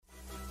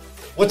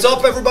What's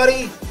up,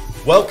 everybody?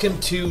 Welcome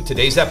to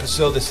today's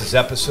episode. This is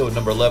episode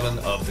number 11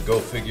 of the Go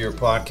Figure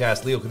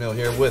podcast. Leo Cannell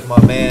here with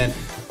my man,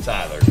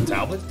 Tyler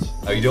Talbot.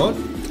 How you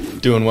doing?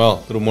 Doing well.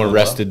 A little more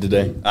rested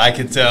today. I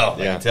can tell.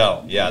 I can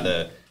tell. Yeah,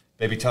 the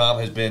baby Tom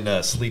has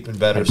been sleeping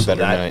better, so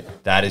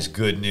that is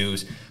good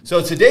news. So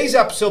today's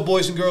episode,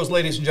 boys and girls,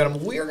 ladies and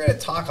gentlemen, we are going to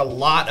talk a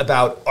lot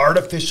about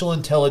artificial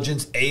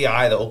intelligence,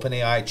 AI, the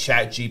OpenAI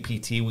Chat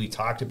GPT. We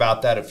talked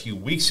about that a few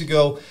weeks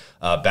ago,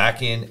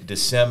 back in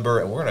December,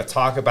 and we're going to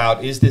talk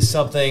about, is this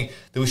something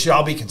that we should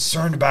all be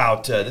concerned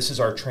about? This is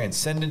our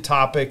transcendent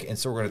topic, and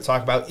so we're going to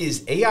talk about,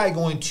 is AI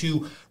going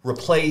to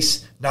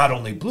replace not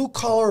only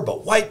blue-collar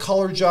but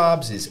white-collar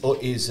jobs? Is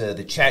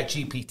the Chat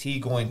GPT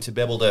going to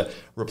be able to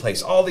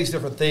replace all these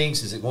different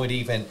things? Is it going to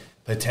even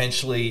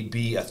potentially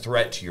be a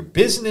threat to your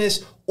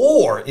business?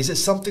 Or is it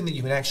something that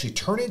you can actually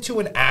turn into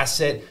an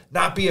asset,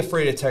 not be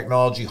afraid of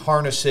technology,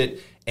 harness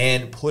it,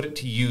 and put it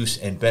to use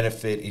and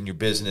benefit in your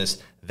business?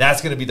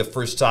 That's going to be the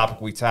first topic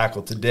we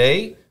tackle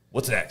today.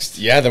 What's next?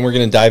 Yeah, then we're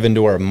going to dive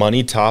into our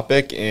money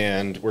topic,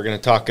 and we're going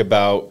to talk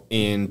about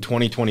in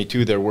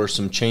 2022 there were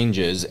some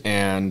changes,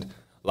 and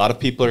a lot of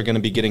people are going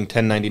to be getting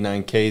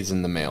 1099Ks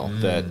in the mail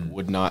that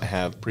would not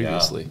have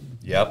previously.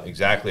 Yeah. Yep,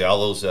 exactly.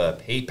 All those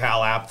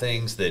PayPal app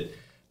things that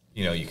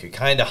you could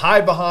kind of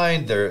hide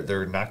behind.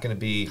 They're not going to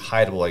be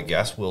hideable, I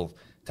guess.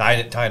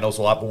 Ty knows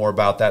a lot more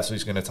about that, so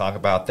he's going to talk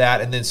about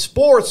that. And then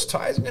sports,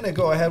 Ty's going to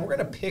go ahead. We're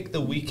going to pick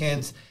the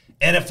weekend's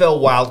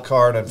NFL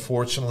Wildcard.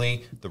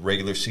 Unfortunately, the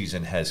regular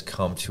season has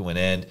come to an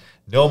end.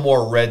 No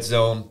more red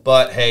zone.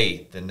 But,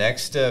 hey, the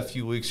next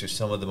few weeks are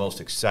some of the most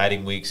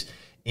exciting weeks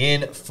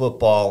in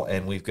football,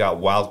 and we've got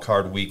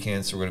Wildcard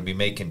weekend, so we're going to be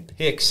making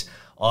picks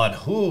on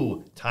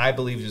who Ty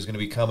believes is going to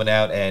be coming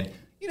out, and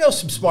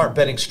some smart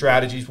betting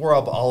strategies. We're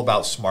all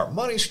about smart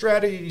money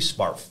strategies,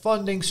 smart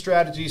funding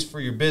strategies for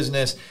your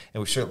business, and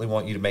we certainly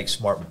want you to make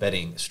smart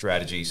betting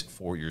strategies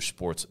for your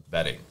sports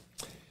betting.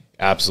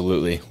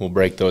 Absolutely. We'll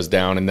break those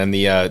down. And then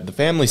the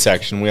family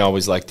section, we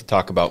always like to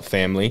talk about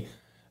family.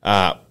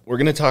 We're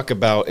going to talk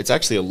about, it's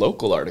actually a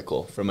local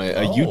article from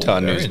a Utah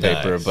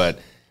newspaper, nice.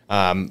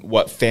 But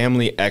what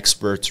family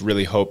experts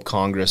really hope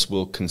Congress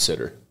will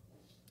consider.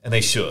 And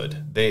they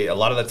should. A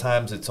lot of the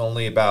times it's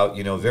only about,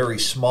 very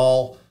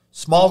small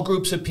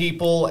groups of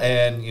people,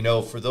 and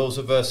for those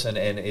of us, and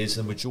is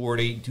the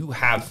majority, do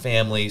have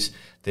families,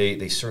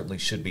 they certainly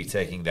should be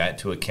taking that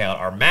into account.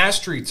 Our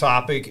mastery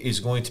topic is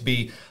going to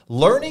be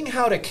learning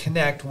how to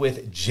connect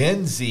with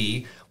Gen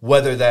Z,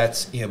 whether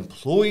that's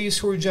employees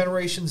who are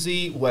Generation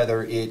Z,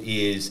 whether it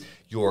is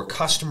your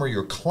customer,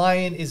 your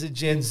client is a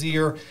Gen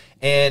Zer,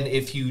 and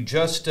if you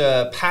just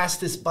pass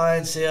this by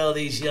and say, oh,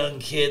 these young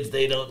kids,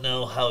 they don't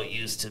know how it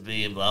used to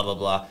be, and blah, blah,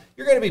 blah,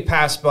 you're going to be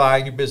passed by,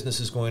 and your business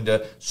is going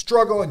to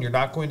struggle, and you're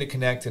not going to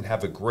connect and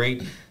have a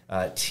great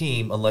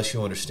team unless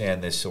you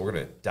understand this. So we're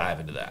going to dive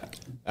into that.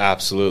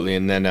 Absolutely.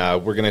 And then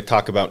we're going to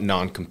talk about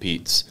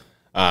noncompetes,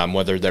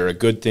 whether they're a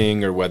good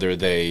thing or whether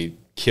they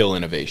kill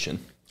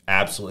innovation.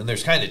 Absolutely. And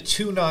there's kind of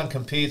two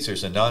non-competes.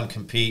 There's a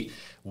non-compete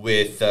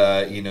with,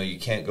 you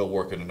can't go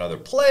work in another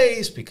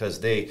place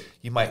because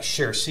you might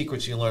share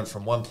secrets you learn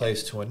from one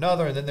place to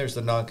another. And then there's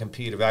the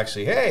non-compete of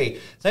actually, hey,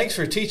 thanks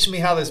for teaching me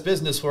how this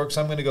business works.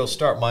 I'm going to go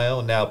start my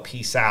own now.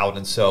 Peace out.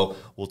 And so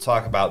we'll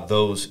talk about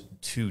those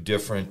two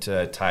different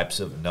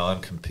types of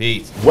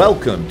non-compete.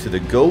 Welcome to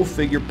the Go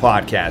Figure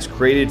podcast,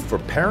 created for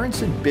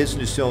parents and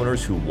business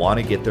owners who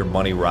want to get their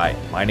money right.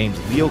 My name's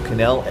Leo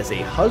Cannell. As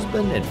a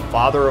husband and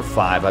father of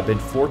 5, I've been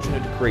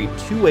fortunate to create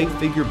 2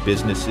 8-figure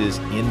businesses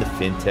in the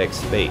fintech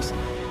space.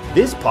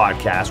 This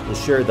podcast will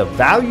share the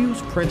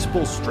values,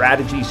 principles,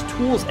 strategies,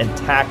 tools, and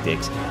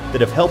tactics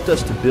that have helped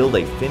us to build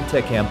a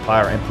fintech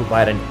empire and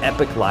provide an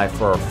epic life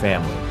for our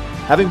family.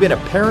 Having been a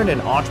parent and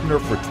entrepreneur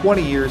for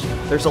 20 years,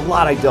 there's a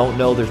lot I don't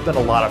know. There's been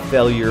a lot of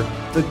failure.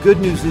 The good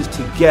news is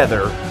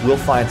together, we'll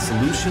find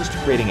solutions to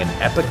creating an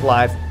epic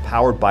life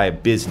powered by a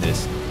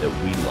business that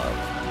we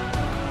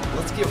love.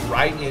 Let's get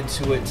right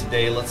into it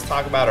today. Let's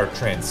talk about our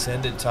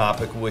transcendent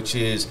topic, which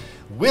is,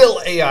 will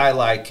AI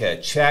like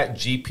Chat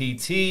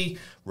GPT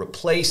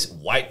replace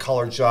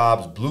white-collar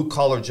jobs,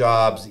 blue-collar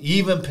jobs,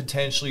 even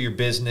potentially your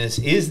business?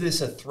 Is this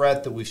a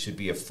threat that we should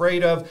be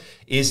afraid of?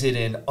 Is it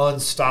an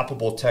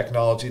unstoppable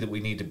technology that we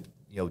need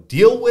to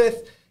deal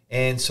with?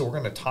 And so we're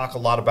going to talk a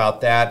lot about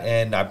that.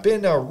 And I've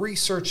been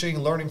researching,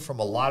 learning from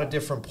a lot of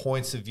different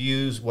points of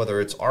views, whether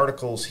it's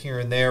articles here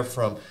and there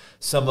from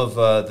some of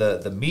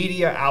the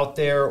media out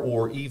there,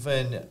 or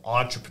even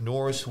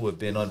entrepreneurs who have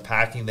been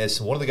unpacking this.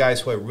 And one of the guys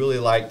who I really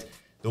liked,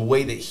 the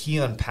way that he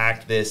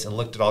unpacked this and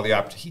looked at all the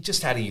opportunities, he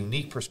just had a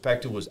unique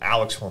perspective, was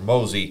Alex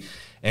Hormozi.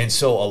 And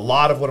so a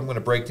lot of what I'm going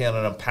to break down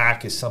and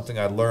unpack is something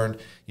I learned,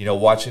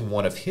 watching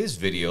one of his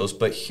videos.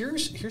 But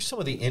here's some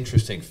of the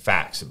interesting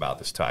facts about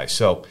this, Ty.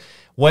 So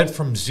went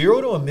from 0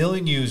 to 1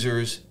 million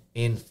users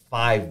in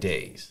 5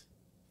 days.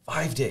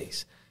 5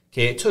 days.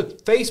 Okay, it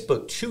took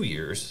Facebook 2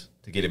 years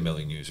to get 1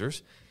 million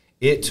users.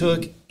 It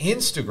took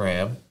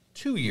Instagram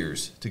 2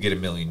 years to get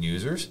 1 million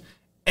users.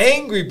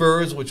 Angry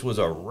Birds, which was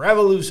a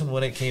revolution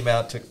when it came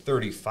out, took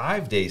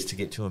 35 days to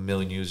get to 1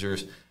 million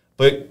users.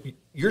 But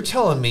you're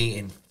telling me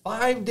in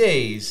 5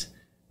 days,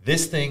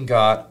 this thing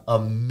got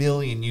 1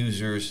 million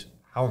users.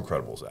 How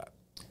incredible is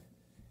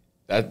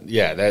that?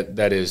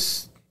 That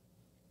is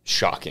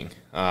shocking.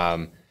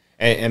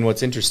 And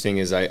what's interesting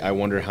is I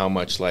wonder how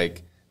much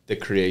like the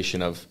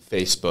creation of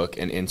Facebook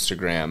and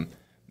Instagram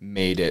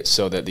made it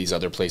so that these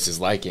other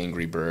places like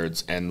Angry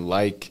Birds and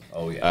like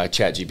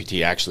Chat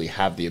GPT actually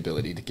have the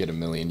ability to get 1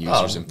 million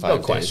users in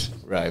 5 days.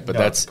 Right, but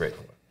that's great.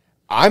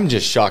 I'm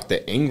just shocked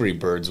that Angry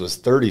Birds was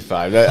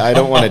 35. I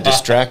don't want to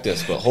distract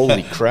us, but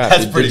holy crap.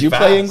 Did you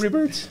play Angry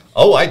Birds?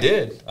 Oh, I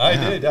did. I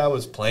did. I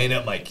was playing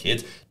it. My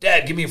kids,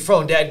 Dad, give me your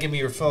phone. Dad, give me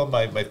your phone.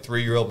 My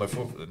 3-year-old,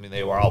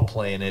 they were all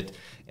playing it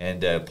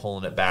and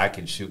pulling it back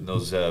and shooting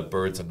those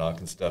birds and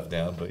knocking stuff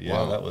down. But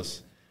that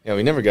was... Yeah,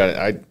 we never got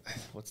it.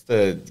 What's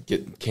the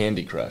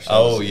Candy Crush?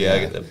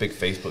 I got that big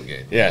Facebook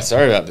game. Yeah,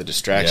 sorry about the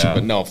distraction,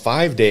 but no,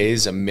 5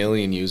 days, 1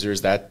 million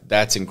users.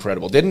 That's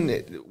incredible.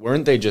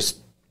 Weren't they just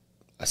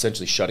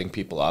essentially shutting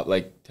people out,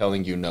 like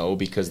telling you no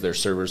because their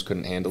servers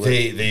couldn't handle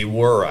it? They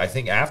were. I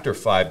think after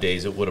 5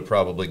 days, it would have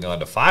probably gone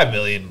to 5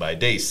 million by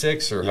day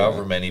 6 or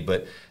however many.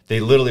 But they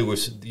literally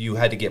you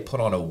had to get put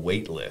on a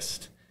wait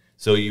list.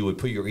 So you would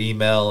put your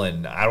email,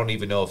 and I don't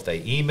even know if they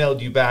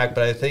emailed you back,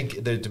 but I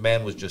think the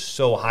demand was just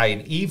so high.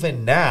 And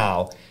even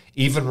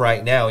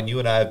right now, and you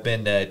and I have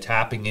been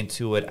tapping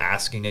into it,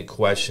 asking it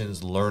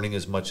questions, learning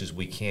as much as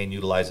we can,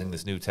 utilizing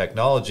this new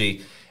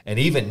technology. And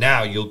even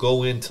now, you'll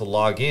go in to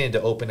log in to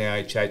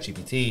OpenAI Chat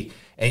GPT,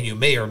 and you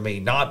may or may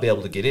not be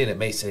able to get in. It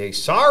may say,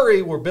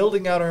 sorry, we're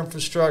building out our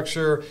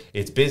infrastructure.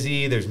 It's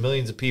busy. There's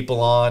millions of people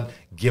on.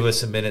 Give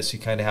us a minute. So you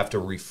kind of have to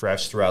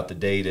refresh throughout the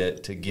day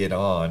to get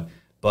on.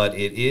 But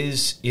it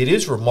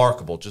is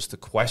remarkable, just the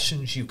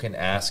questions you can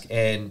ask.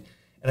 And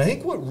I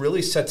think what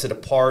really sets it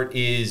apart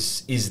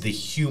is the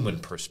human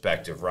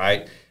perspective,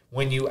 right?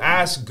 When you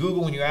ask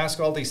Google, when you ask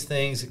all these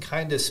things, it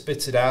kind of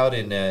spits it out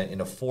in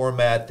a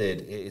format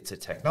that it's a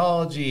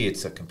technology,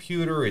 it's a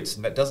computer,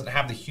 it doesn't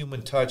have the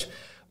human touch.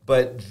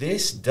 But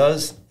this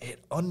does,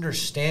 it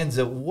understands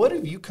it. What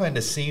have you kind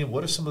of seen?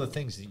 What are some of the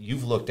things that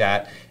you've looked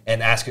at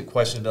and ask a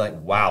question like,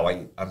 wow,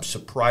 I'm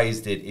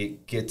surprised that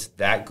it gets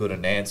that good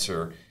an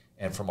answer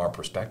and from our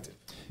perspective?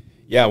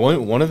 Yeah,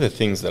 one of the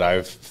things that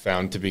I've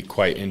found to be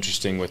quite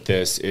interesting with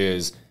this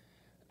is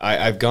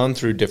I've gone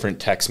through different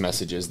text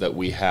messages that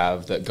we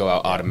have that go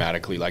out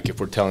automatically. Like if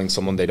we're telling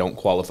someone they don't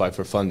qualify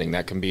for funding,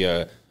 that can be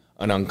an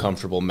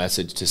uncomfortable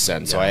message to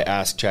send. So I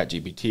asked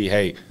ChatGPT,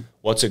 hey,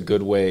 what's a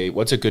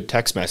good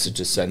text message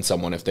to send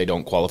someone if they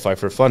don't qualify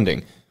for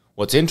funding?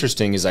 What's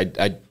interesting is I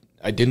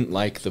didn't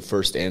like the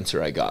first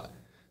answer I got.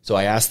 So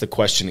I asked the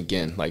question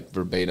again, like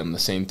verbatim, the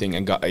same thing,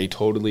 and got a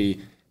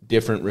totally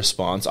different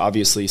response,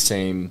 obviously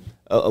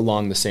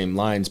along the same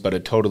lines, but a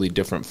totally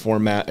different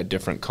format, a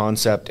different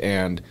concept,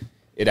 and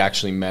it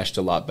actually meshed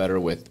a lot better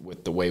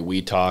with the way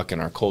we talk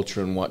and our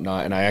culture and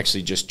whatnot. And I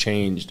actually just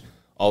changed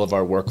all of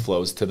our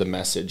workflows to the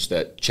message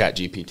that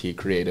ChatGPT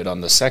created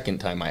on the second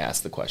time I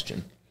asked the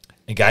question.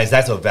 And guys,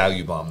 that's a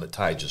value bomb that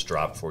Ty just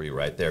dropped for you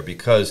right there,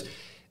 because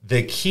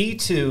the key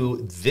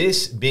to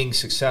this being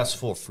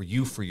successful for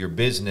you, for your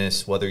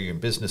business, whether you're in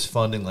business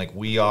funding like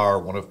we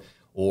are,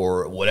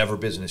 or whatever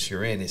business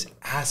you're in, is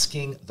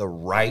asking the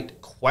right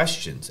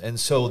questions. And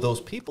so those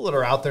people that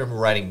are out there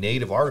writing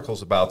native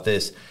articles about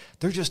this,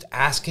 they're just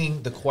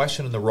asking the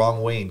question in the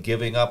wrong way and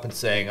giving up and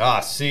saying,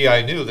 see,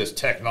 I knew this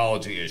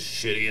technology is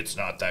shitty, it's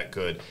not that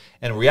good.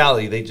 And in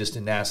reality, they just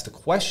didn't ask the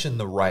question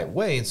the right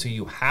way. And so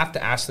you have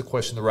to ask the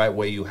question the right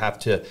way. You have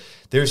to,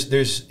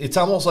 it's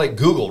almost like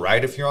Google,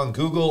 right? If you're on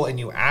Google and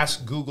you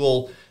ask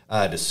Google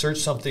to search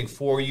something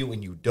for you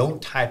and you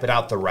don't type it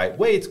out the right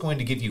way, it's going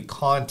to give you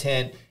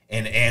content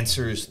and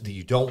answers that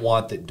you don't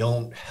want, that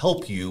don't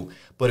help you.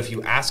 But if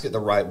you ask it the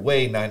right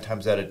way, 9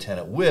 times out of 10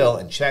 it will.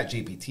 And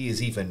ChatGPT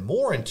is even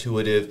more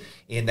intuitive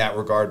in that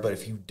regard. But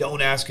if you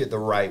don't ask it the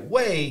right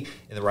way,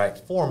 in the right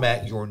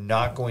format, you're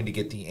not going to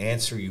get the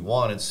answer you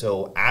want. And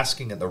so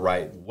asking it the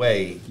right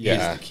way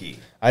is the key.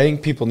 I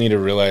think people need to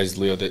realize,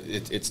 Leo, that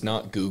it's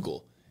not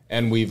Google.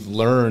 And we've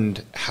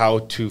learned how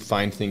to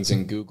find things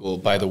in Google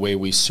by the way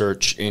we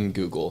search in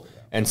Google.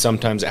 And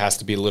sometimes it has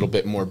to be a little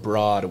bit more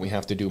broad and we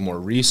have to do more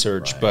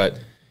research, but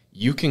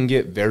you can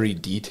get very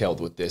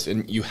detailed with this,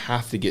 and you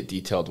have to get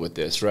detailed with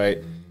this, right?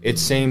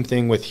 It's same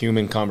thing with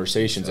human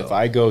conversations. If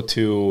I go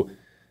to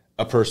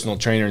a personal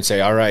trainer and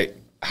say, all right,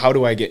 how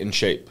do I get in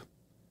shape?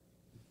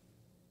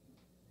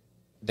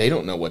 They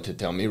don't know what to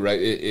tell me, right?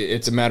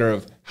 It's a matter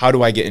of, how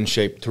do I get in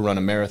shape to run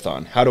a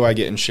marathon? How do I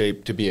get in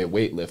shape to be a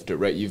weightlifter,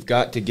 right? You've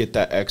got to get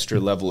that extra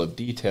level of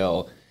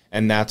detail.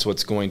 And that's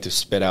what's going to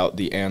spit out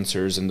the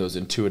answers and those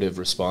intuitive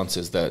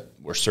responses that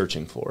we're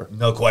searching for.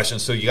 No question.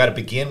 So you got to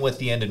begin with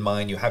the end in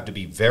mind. You have to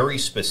be very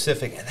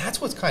specific. And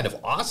that's what's kind of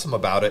awesome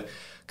about it.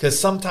 Because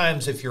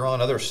sometimes if you're on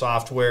other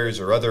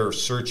softwares or other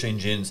search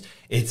engines,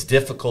 it's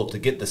difficult to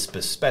get the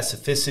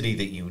specificity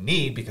that you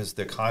need because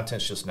the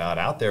content's just not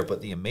out there.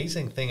 But the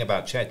amazing thing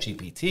about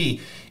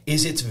ChatGPT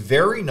is it's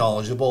very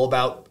knowledgeable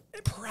about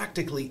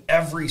practically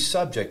every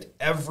subject,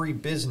 every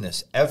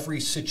business, every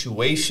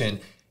situation.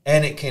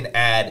 And it can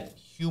add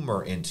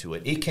humor into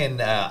it. It can.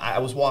 I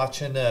was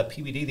watching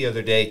PBD the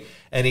other day,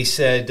 and he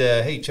said,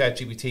 "Hey, Chat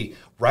GPT,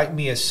 write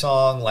me a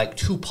song like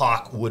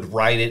Tupac would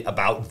write it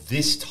about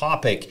this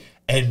topic,"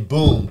 and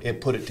boom, it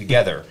put it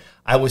together.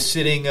 I was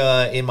sitting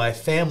in my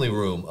family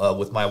room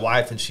with my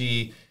wife, and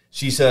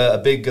she's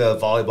a big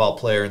volleyball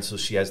player, and so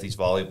she has these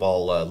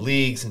volleyball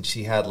leagues, and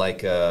she had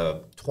like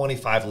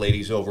 25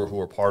 ladies over who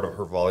were part of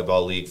her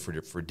volleyball league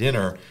for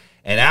dinner.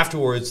 And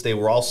afterwards, they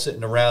were all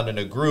sitting around in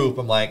a group.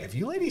 I'm like, have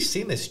you ladies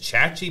seen this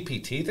Chat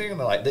GPT thing? And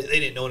they're like, they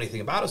didn't know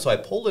anything about it. So I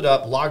pulled it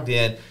up, logged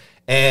in,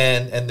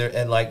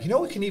 and like,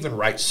 we can even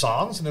write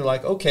songs. And they're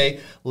like,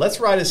 okay, let's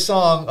write a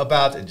song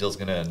about, and Jill's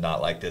going to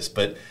not like this,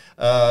 but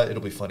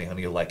it'll be funny,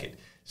 honey, you'll like it.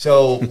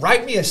 So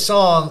write me a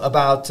song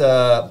about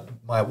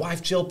my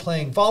wife Jill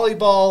playing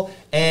volleyball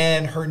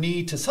and her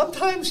need to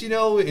sometimes,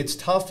 it's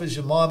tough as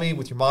your mommy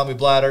with your mommy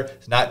bladder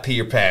to not pee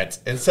your pants.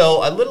 And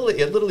so it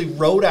literally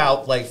wrote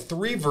out like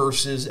 3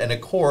 verses and a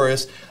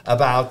chorus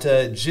about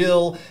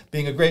Jill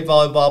being a great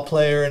volleyball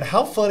player and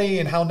how funny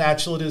and how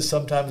natural it is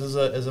sometimes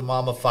as a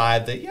mom of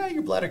 5 that,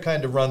 your bladder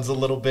kind of runs a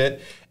little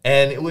bit.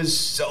 And it was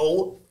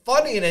so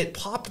funny, and it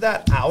popped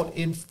that out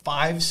in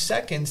 5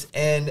 seconds.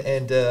 And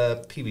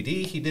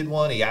PBD, he did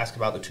one. He asked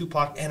about the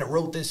Tupac, and it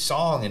wrote this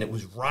song, and it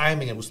was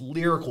rhyming, it was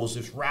lyrical, it was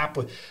this rap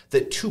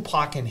that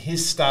Tupac in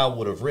his style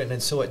would have written.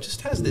 And so it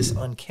just has this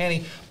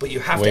uncanny, but you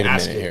have to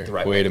ask it the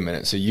right way. Wait a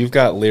minute. So you've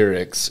got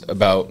lyrics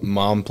about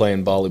mom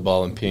playing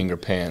volleyball and peeing her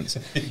pants.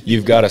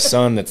 You've got a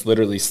son that's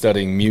literally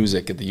studying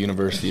music at the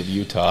University of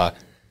Utah.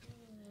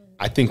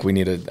 I think we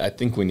need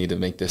to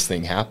make this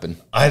thing happen.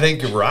 I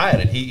think you're right,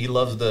 and he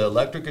loves the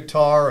electric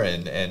guitar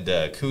and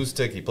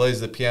acoustic. He plays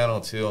the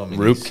piano too. I mean,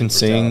 Roop can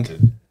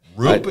sing.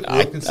 Roop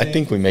can sing. I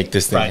think we make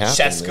this thing happen.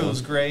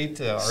 Francesco's great.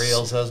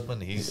 Ariel's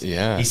husband. He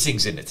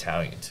sings in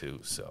Italian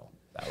too. So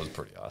that was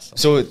pretty awesome.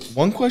 So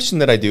one question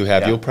that I do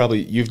have,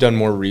 you've done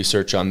more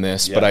research on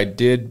this, but I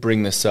did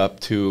bring this up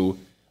to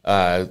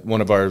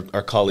one of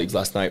our colleagues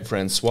last night,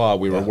 Francois.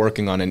 We were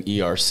working on an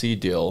ERC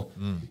deal.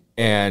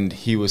 And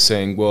he was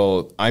saying,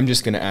 well, I'm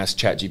just going to ask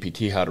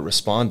ChatGPT how to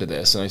respond to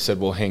this. And I said,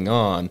 well, hang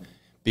on,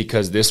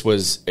 because this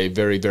was a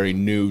very, very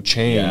new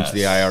change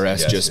the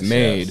IRS just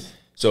made.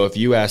 So if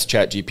you ask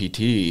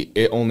ChatGPT,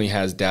 it only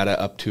has data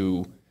up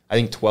to, I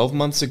think, 12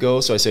 months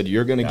ago. So I said,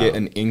 you're going to get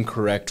an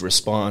incorrect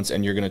response,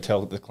 and you're going to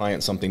tell the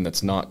client something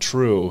that's not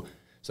true.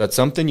 So that's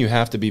something you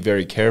have to be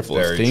very careful.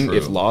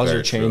 If laws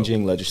are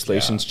changing,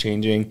 legislation's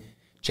changing,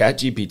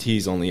 ChatGPT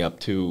is only up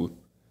to...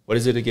 What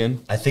is it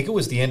again? I think it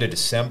was the end of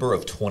December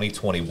of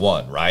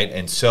 2021, right?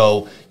 And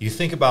so you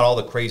think about all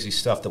the crazy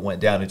stuff that went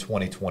down in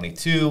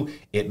 2022.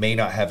 It may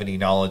not have any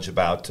knowledge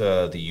about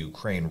the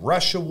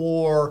Ukraine-Russia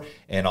war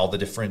and all the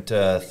different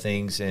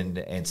things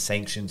and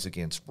sanctions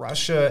against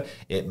Russia.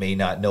 It may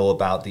not know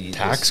about the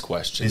tax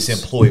questions,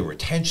 this employee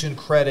retention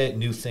credit,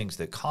 new things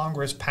that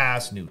Congress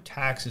passed, new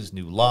taxes,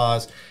 new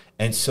laws.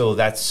 And so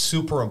that's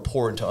super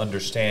important to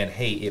understand,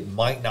 hey, it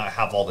might not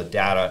have all the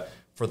data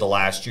for the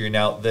last year.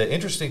 Now, the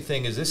interesting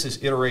thing is this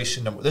is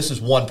iteration number, this is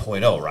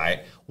 1.0,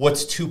 right?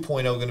 What's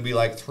 2.0 going to be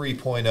like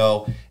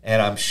 3.0?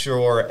 And I'm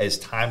sure as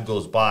time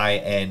goes by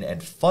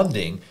and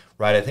funding,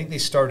 right? I think they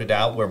started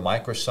out where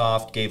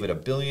Microsoft gave it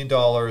 $1 billion,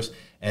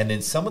 and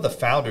then some of the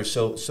founders.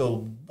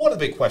 So one of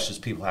the big questions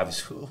people have is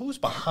who's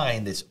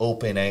behind this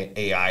open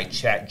AI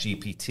Chat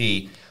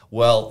GPT?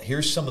 Well,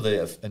 here's some of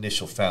the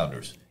initial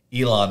founders.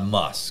 Elon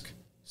Musk.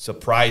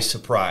 Surprise,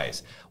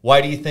 surprise. Why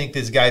do you think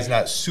this guy's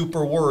not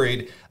super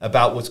worried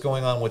about what's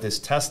going on with his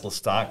Tesla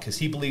stock? Because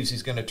he believes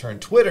he's going to turn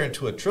Twitter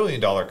into $1 trillion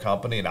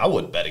company, and I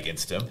wouldn't bet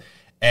against him.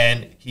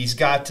 And he's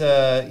got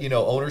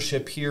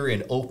ownership here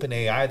in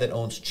OpenAI that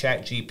owns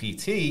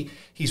ChatGPT.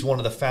 He's one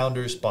of the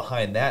founders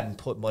behind that and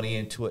put money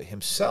into it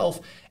himself.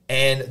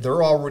 And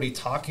they're already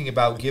talking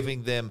about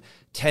giving them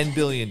 $10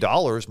 billion,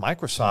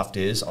 Microsoft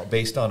is,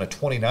 based on a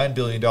 $29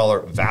 billion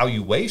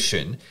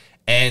valuation.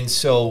 And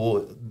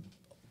so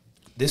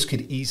this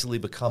could easily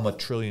become $1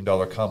 trillion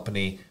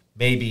company,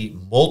 maybe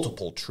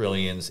multiple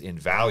trillions in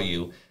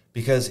value,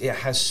 because it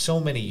has so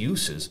many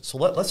uses. So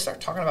let's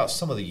start talking about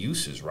some of the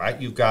uses, right?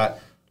 You've got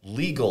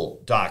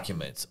legal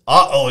documents.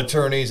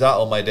 Attorneys.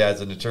 My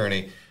dad's an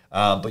attorney.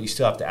 But you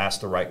still have to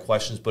ask the right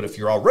questions. But if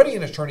you're already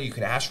an attorney, you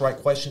can ask the right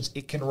questions.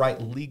 It can write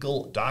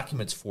legal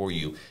documents for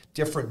you,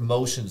 different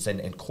motions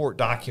and court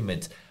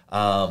documents,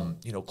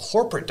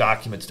 corporate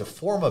documents to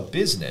form a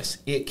business.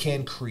 It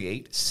can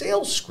create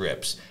sales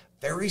scripts,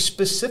 very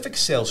specific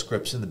sales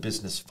scripts in the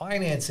business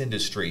finance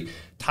industry.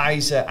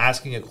 Ties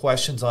asking it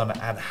questions on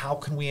how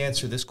can we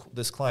answer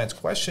this client's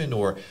question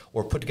or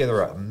put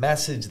together a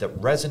message that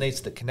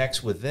resonates, that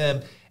connects with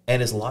them.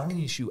 And as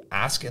long as you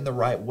ask it in the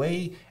right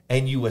way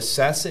and you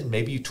assess it,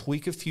 maybe you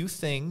tweak a few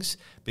things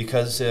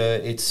because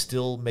it's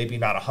still maybe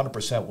not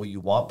 100% what you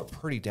want, but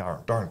pretty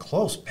darn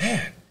close,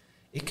 man,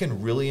 It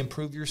can really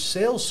improve your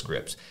sales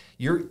scripts,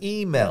 your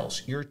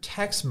emails, your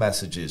text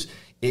messages.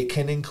 It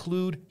can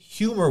include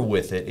humor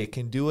with it. It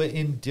can do it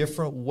in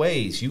different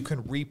ways. You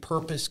can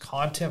repurpose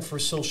content for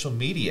social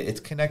media. It's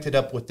connected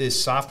up with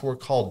this software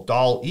called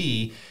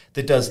DALL-E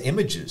that does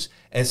images.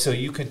 And so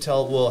you can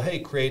tell, well, hey,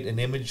 create an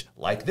image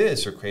like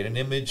this or create an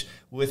image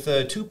with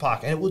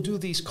Tupac. And it will do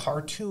these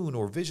cartoon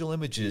or visual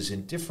images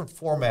in different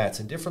formats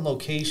and different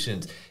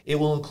locations. It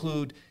will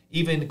include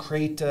even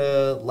create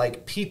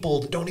like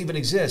people that don't even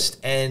exist.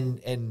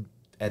 And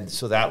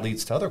so that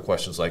leads to other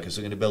questions like, is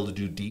it going to be able to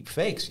do deep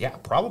fakes? Yeah,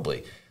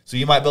 probably. So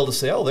you might be able to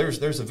say, oh,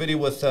 there's a video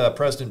with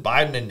President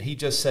Biden, and he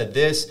just said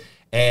this,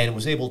 and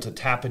was able to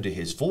tap into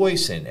his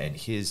voice and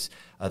his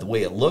the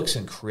way it looks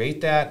and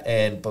create that.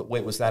 But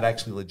wait, was that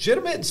actually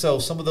legitimate? And so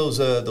some of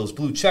those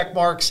blue check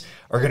marks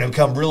are going to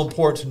become real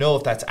important to know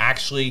if that's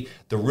actually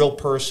the real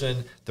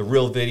person, the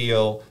real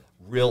video.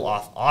 Real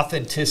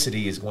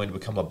authenticity is going to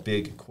become a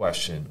big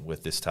question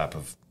with this type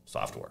of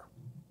software.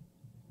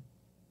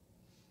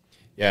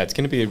 Yeah, it's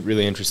going to be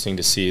really interesting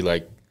to see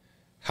like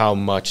how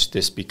much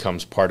this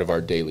becomes part of our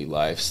daily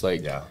lives.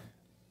 Like, yeah.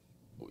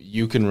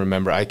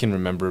 I can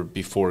remember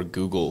before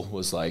Google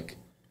was like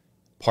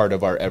part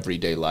of our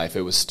everyday life.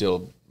 It was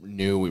still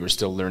new. We were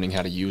still learning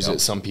how to use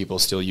it. Some people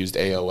still used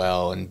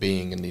AOL and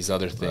Bing and these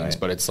other things,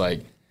 but it's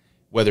like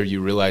whether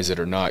you realize it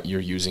or not, you're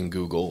using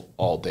Google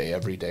all day,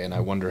 every day. And I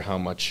wonder how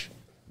much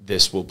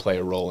this will play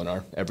a role in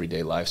our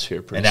everyday lives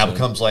here pretty soon. And now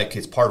becomes like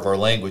it's part of our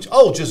language.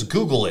 Oh, just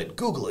Google it,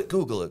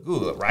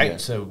 right? Yeah.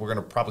 So we're going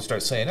to probably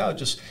start saying, oh,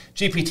 just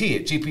GPT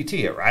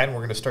it, right? And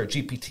we're going to start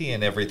GPT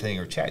and everything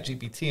or Chat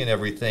GPT and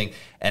everything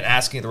and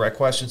asking the right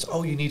questions.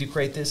 Oh, you need to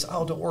create this.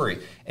 Oh, don't worry.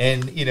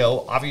 And,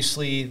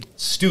 obviously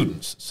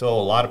students. So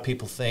a lot of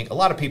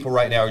people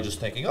right now are just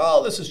thinking,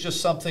 oh, this is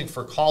just something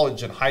for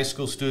college and high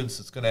school students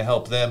that's going to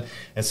help them.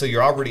 And so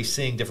you're already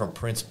seeing different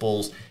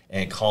principles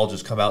and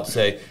colleges come out and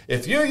say,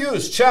 if you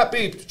use Chat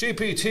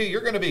GPT,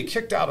 you're going to be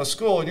kicked out of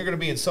school and you're going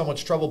to be in so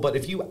much trouble. But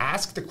if you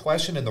ask the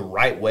question in the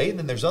right way,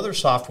 then there's other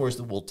softwares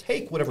that will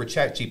take whatever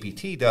Chat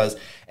GPT does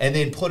and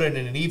then put it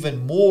in an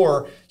even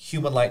more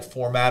human-like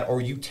format, or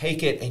you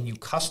take it and you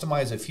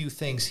customize a few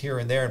things here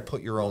and there and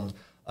put your own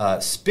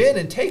spin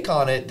and take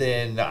on it,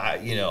 then,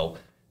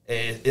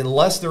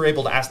 unless they're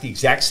able to ask the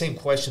exact same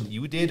question that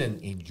you did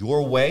in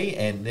your way,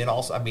 and then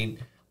also,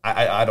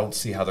 I don't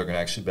see how they're going to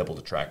actually be able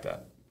to track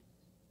that.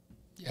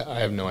 Yeah,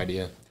 I have no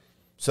idea.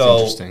 So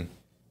it's interesting.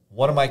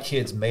 One of my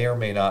kids may or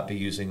may not be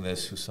using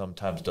this who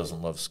sometimes doesn't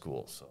love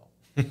school. So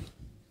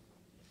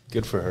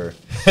good for her.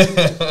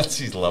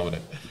 She's loving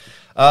it.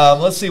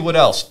 Let's see what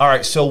else. All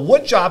right, so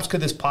what jobs could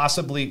this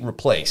possibly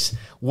replace?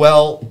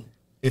 Well,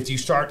 if you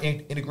start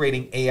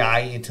integrating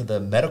AI into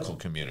the medical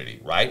community,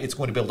 right, it's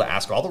going to be able to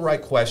ask all the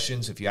right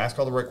questions. If you ask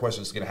all the right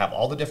questions, it's going to have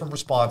all the different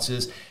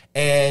responses.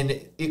 And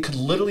it could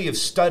literally have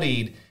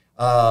studied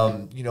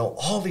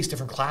all these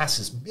different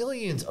classes,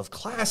 millions of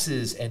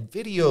classes and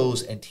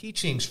videos and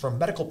teachings from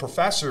medical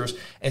professors.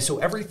 And so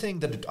everything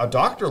that a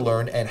doctor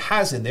learned and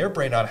has in their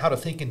brain on how to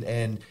think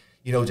and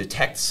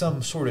detect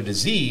some sort of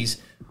disease,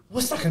 well,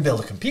 it's not going to be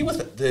able to compete with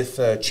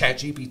Chat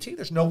GPT.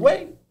 There's no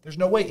way. There's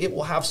no way. It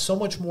will have so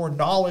much more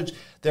knowledge.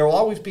 There will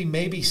always be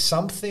maybe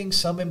some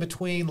in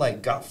between,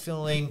 like gut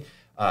feeling,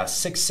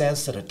 sixth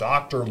sense that a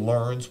doctor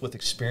learns with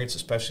experience,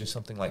 especially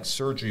something like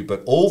surgery.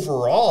 But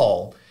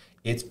overall,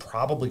 it's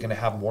probably going to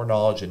have more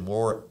knowledge and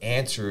more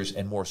answers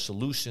and more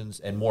solutions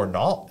and more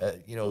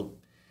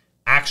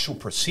actual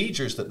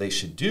procedures that they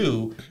should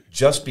do,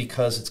 just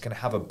because it's going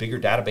to have a bigger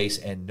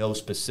database and know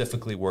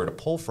specifically where to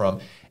pull from.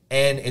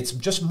 And it's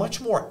just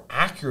much more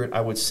accurate, I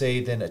would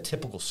say, than a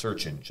typical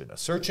search engine. A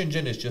search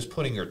engine is just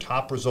putting your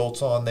top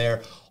results on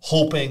there,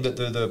 hoping that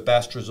they're the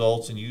best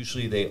results, and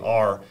usually they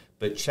are.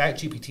 But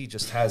ChatGPT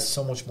just has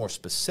so much more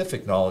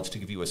specific knowledge to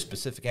give you a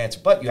specific answer,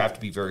 but you have to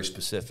be very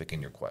specific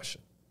in your question.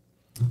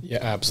 Yeah,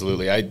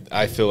 absolutely.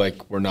 I feel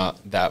like we're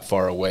not that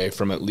far away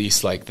from at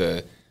least like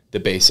the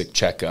basic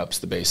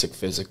checkups, the basic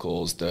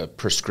physicals, the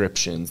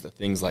prescriptions, the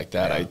things like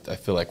that. Yeah. I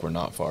feel like we're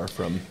not far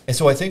from. And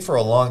so I think for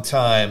a long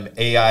time,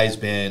 AI has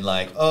been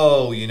like,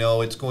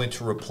 it's going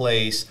to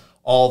replace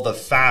all the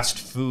fast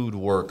food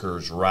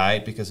workers,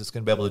 right? Because it's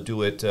going to be able to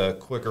do it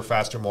quicker,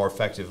 faster, more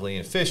effectively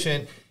and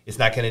efficient. It's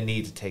not going to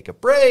need to take a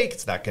break.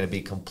 It's not going to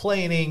be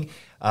complaining.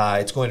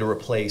 It's going to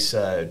replace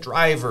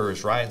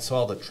drivers, right? And so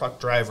all the truck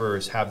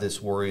drivers have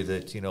this worry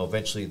that,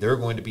 eventually they're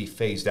going to be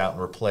phased out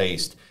and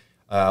replaced.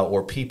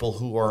 Or people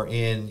who are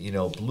in,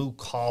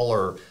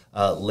 blue-collar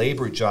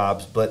labor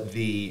jobs. But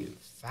the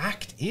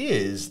fact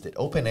is that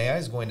OpenAI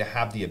is going to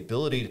have the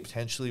ability to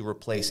potentially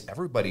replace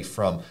everybody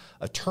from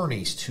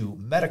attorneys to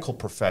medical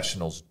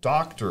professionals,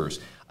 doctors,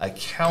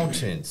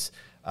 accountants,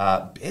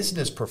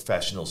 business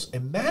professionals.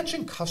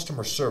 Imagine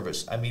customer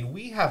service.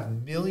 We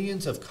have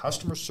millions of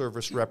customer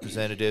service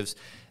representatives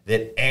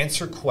that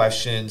answer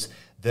questions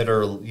that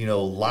are,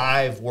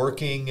 live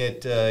working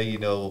at,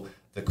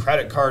 the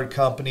credit card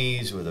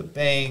companies or the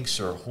banks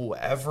or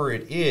whoever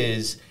it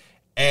is,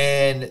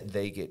 and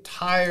they get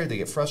tired, they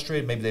get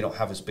frustrated, maybe they don't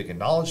have as big a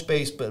knowledge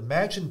base. But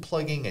imagine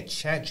plugging a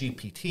Chat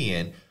GPT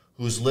in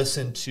who's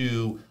listened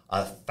to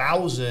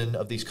 1,000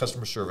 of these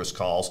customer service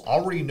calls,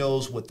 already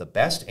knows what the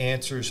best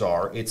answers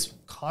are. It's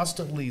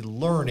constantly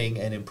learning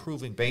and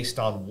improving based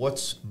on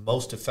what's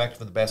most effective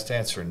and the best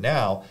answer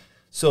now.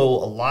 So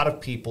a lot of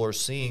people are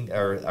thinking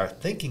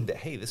that,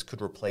 hey, this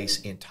could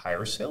replace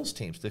entire sales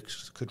teams.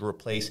 This could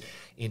replace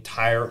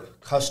entire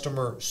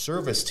customer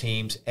service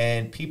teams.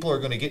 And people are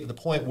going to get to the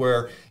point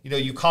where,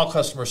 you call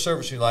customer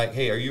service and you're like,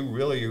 hey, are you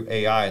really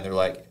AI? And they're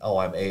like, oh,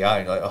 I'm AI.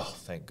 And you're like, oh,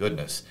 thank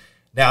goodness.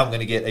 Now I'm going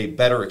to get a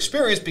better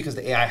experience because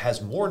the AI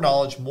has more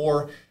knowledge,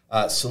 more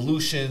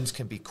solutions,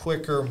 can be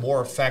quicker,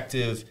 more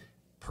effective,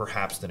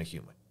 perhaps, than a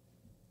human.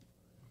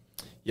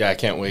 Yeah, I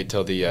can't wait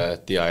till the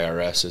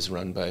IRS is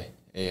run by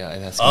AI.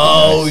 That's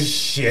nice.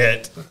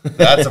 Shit.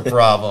 That's a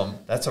problem.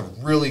 That's a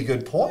really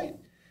good point.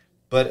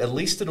 But at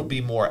least it'll be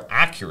more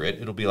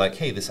accurate. It'll be like,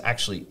 hey, this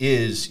actually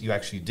you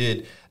actually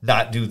did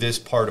not do this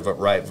part of it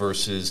right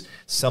versus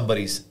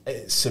somebody's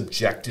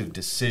subjective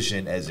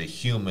decision as a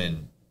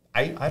human.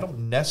 I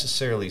don't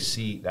necessarily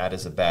see that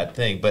as a bad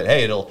thing. But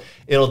hey,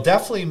 it'll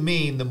definitely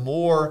mean the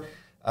more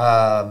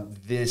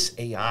this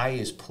AI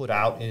is put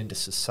out into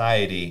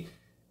society,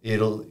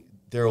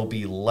 there will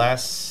be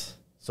less.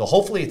 So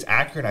hopefully it's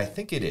accurate. I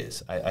think it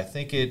is. I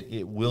think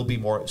it will be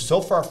more. So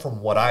far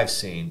from what I've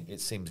seen,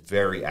 it seems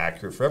very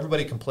accurate. For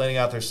everybody complaining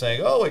out there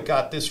saying, oh, it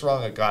got this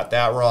wrong, it got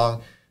that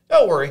wrong,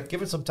 don't worry.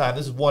 Give it some time.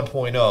 This is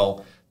 1.0.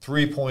 3.0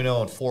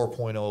 and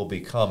 4.0 will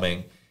be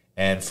coming.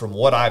 And from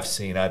what I've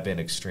seen, I've been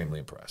extremely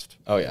impressed.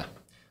 Oh, yeah.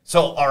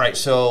 So, all right.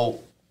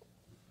 So,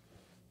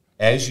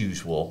 as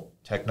usual,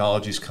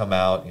 technologies come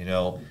out,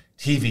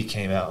 TV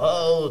came out.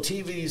 Oh,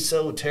 TV is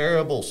so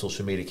terrible.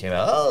 Social media came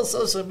out. Oh,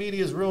 social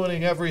media is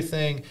ruining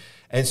everything.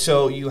 And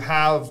so you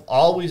have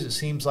always, it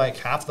seems like,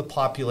 half the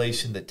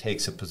population that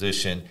takes a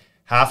position.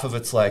 Half of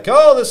it's like,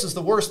 oh, this is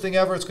the worst thing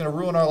ever. It's going to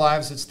ruin our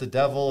lives. It's the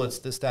devil. It's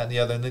this, that, and the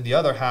other. And then the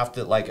other half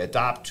that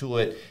adopt to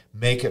it,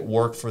 make it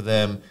work for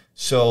them.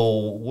 So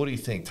what do you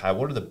think, Ty?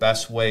 What are the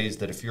best ways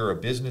that if you're a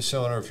business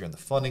owner, if you're in the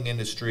funding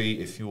industry,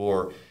 if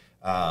you're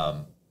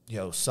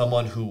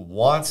someone who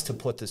wants to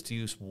put this to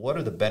use, what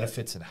are the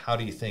benefits and how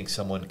do you think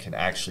someone can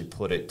actually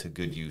put it to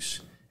good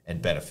use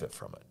and benefit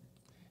from it?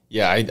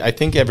 Yeah, I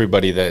think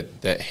everybody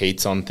that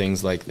hates on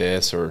things like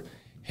this or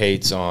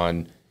hates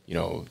on,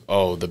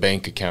 the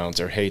bank accounts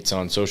or hates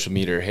on social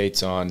media or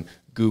hates on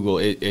Google,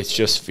 it's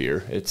just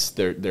fear.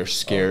 They're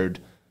scared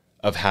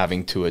of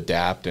having to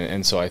adapt.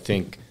 And so I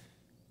think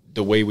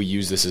the way we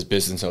use this as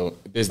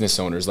business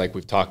owners, like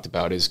we've talked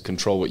about, is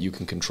control what you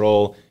can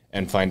control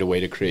and find a way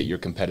to create your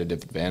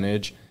competitive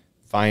advantage.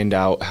 Find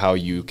out how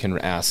you can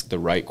ask the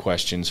right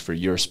questions for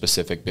your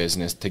specific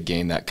business to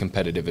gain that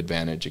competitive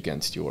advantage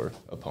against your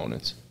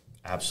opponents.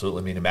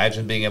 Absolutely. I mean,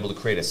 imagine being able to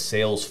create a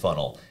sales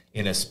funnel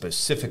in a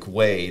specific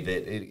way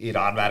that it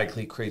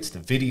automatically creates the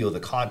video, the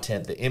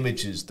content, the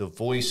images, the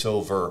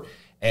voiceover,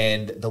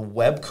 and the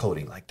web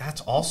coding. That's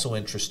also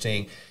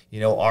interesting.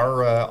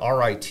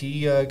 Our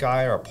IT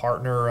guy, our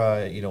partner,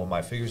 in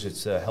my figures,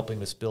 it's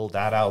helping us build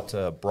that out.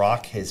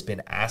 Brock has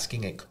been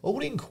asking it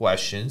coding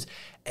questions,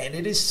 and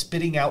it is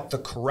spitting out the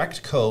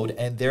correct code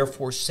and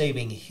therefore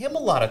saving him a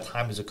lot of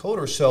time as a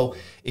coder. So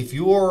if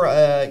you're,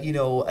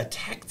 a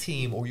tech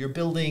team or you're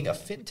building a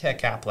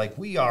fintech app like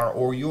we are,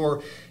 or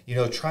you're,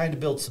 trying to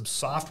build some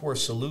software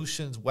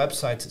solutions,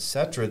 websites,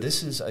 etc.,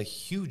 this is a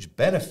huge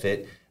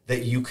benefit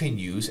that you can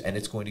use, and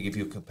it's going to give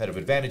you a competitive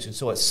advantage. And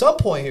so at some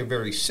point here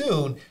very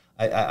soon,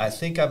 I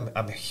think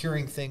I'm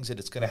hearing things that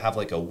it's going to have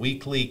a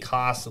weekly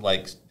cost of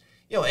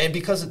and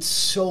because it's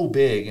so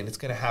big and it's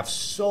going to have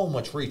so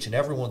much reach and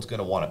everyone's going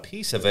to want a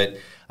piece of it,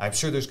 I'm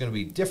sure there's going to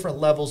be different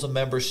levels of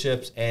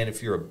memberships. And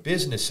if you're a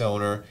business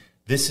owner,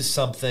 this is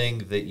something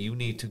that you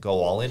need to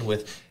go all in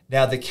with.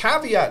 Now, the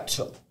caveat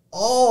to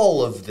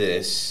all of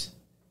this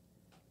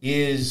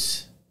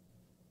is,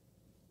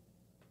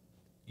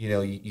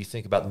 you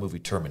think about the movie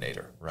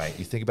Terminator, right?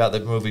 You think about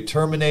the movie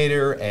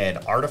Terminator and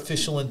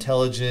artificial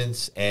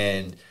intelligence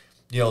and,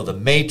 the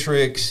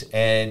Matrix,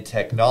 and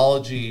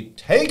technology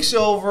takes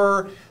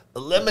over,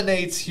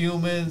 eliminates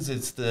humans.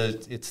 It's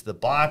the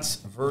bots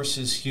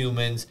versus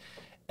humans.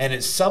 And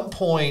at some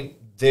point,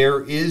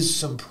 there is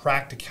some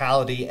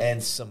practicality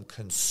and some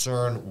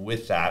concern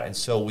with that. And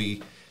so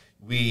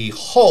we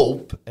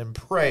hope and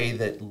pray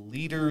that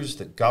leaders,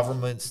 that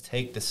governments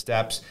take the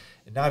steps,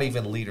 and not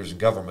even leaders and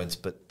governments,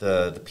 but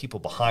the people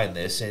behind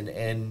this.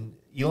 And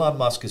Elon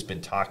Musk has been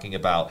talking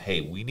about,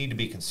 hey, we need to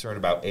be concerned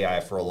about AI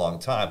for a long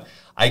time.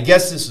 I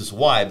guess this is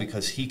why,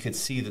 because he could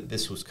see that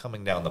this was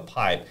coming down the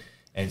pipe.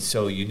 And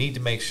so you need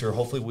to make sure,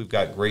 hopefully we've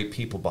got great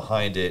people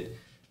behind it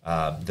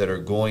that are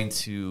going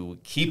to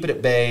keep it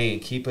at bay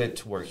and keep it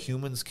to where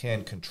humans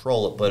can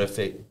control it. But if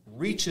it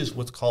reaches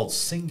what's called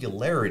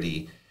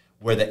singularity,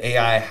 where the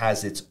AI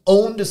has its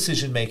own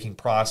decision-making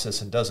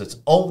process and does its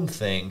own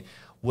thing,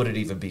 would it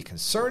even be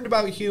concerned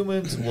about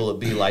humans? Will it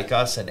be like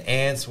us and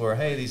ants where,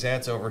 hey, these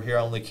ants over here,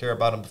 I only care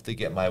about them if they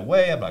get my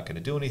way. I'm not going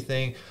to do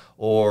anything.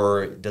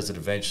 Or does it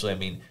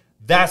eventually,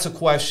 that's a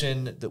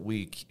question that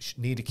we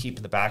need to keep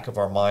in the back of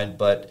our mind.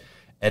 But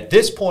at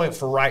this point,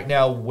 for right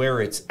now, where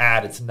it's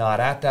not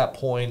at that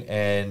point,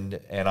 and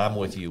I'm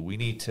with you. We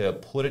need to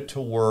put it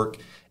to work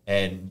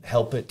and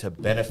help it to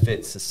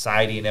benefit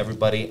society and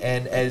everybody.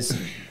 And as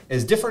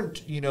different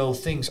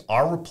things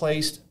are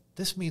replaced,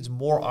 this means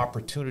more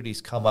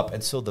opportunities come up.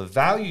 And so the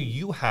value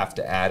you have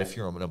to add if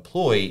you're an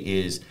employee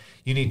is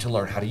you need to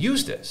learn how to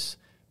use this,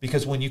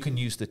 because when you can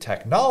use the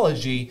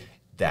technology,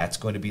 that's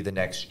going to be the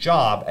next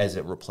job as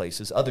it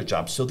replaces other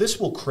jobs. So this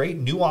will create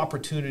new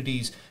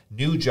opportunities,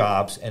 new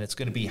jobs, and it's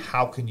going to be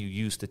how can you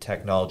use the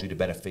technology to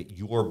benefit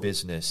your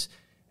business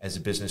as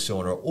a business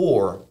owner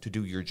or to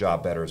do your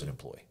job better as an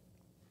employee.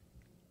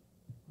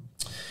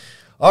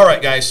 All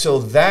right, guys, so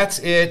that's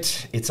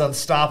it. It's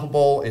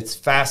unstoppable. It's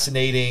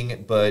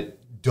fascinating, but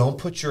don't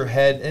put your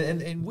head,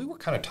 and we were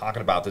kind of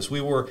talking about this.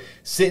 We were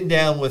sitting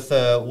down with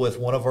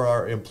one of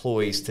our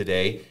employees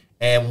today,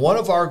 and one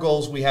of our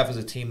goals we have as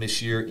a team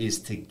this year is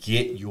to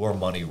get your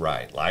money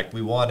right. Like,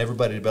 we want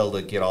everybody to be able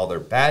to get all their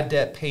bad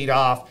debt paid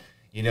off,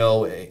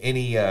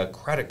 any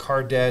credit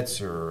card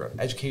debts or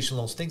education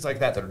loans, things like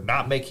that are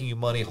not making you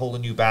money,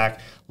 holding you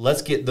back.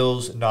 Let's get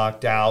those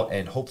knocked out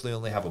and hopefully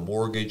only have a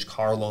mortgage,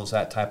 car loans,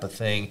 that type of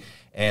thing.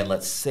 And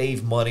let's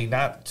save money,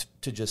 not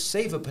to just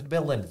save it, but to be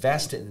able to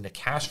invest it in a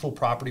cash flow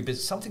property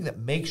business. Something that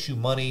makes you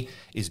money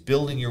is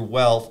building your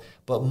wealth.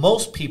 But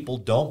most people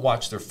don't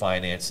watch their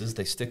finances.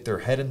 They stick their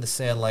head in the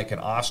sand like an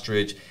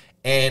ostrich.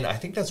 And I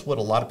think that's what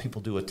a lot of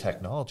people do with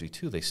technology,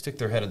 too. They stick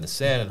their head in the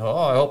sand and,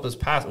 I hope this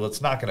passes. Well,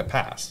 it's not going to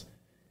pass.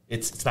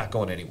 It's not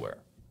going anywhere.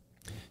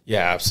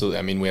 Yeah, absolutely.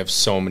 I mean, we have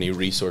so many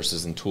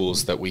resources and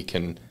tools that we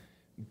can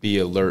be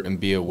alert and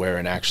be aware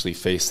and actually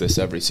face this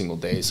every single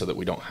day so that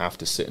we don't have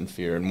to sit in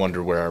fear and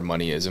wonder where our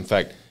money is. In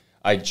fact,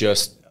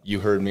 you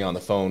heard me on the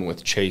phone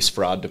with Chase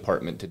Fraud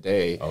Department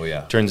today. Oh,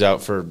 yeah. Turns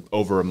out for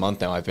over a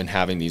month now, I've been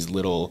having these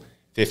little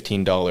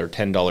 $15,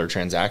 $10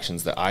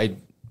 transactions that I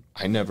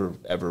never,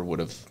 ever would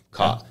have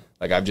caught. Yeah.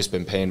 Like, I've just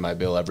been paying my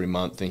bill every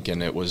month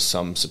thinking it was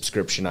some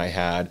subscription I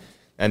had.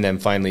 And then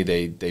finally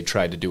they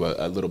tried to do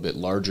a little bit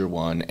larger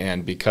one.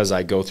 And because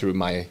I go through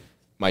my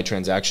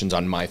transactions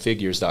on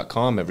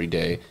myfigures.com every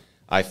day,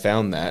 I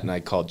found that, and I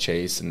called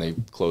Chase, and they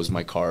closed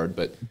my card.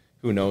 But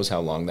who knows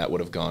how long that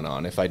would have gone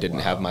on if I didn't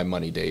have my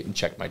money date and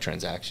check my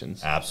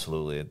transactions.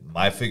 Absolutely.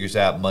 My Figures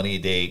app, money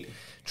date,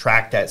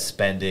 track that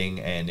spending.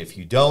 And if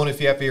you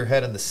have your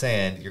head in the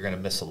sand, you're going to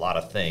miss a lot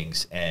of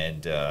things.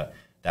 And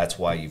that's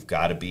why you've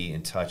got to be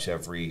in touch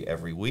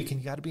every week, and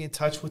you got to be in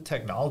touch with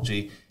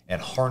technology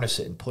and harness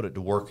it and put it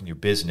to work in your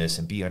business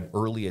and be an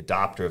early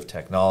adopter of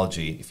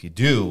technology. If you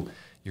do,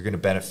 you're going to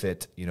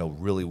benefit,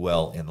 really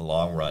well in the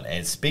long run.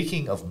 And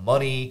speaking of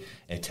money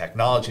and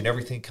technology and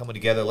everything coming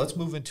together, let's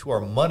move into our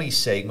money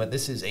segment.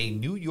 This is a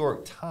New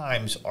York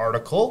Times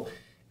article,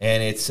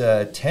 and it's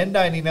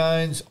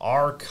 1099s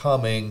are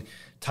coming.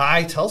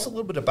 Ty, tell us a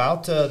little bit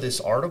about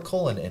this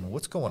article and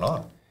what's going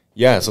on.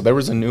 Yeah, so there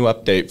was a new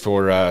update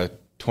for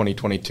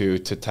 2022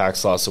 to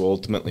tax law, so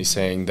ultimately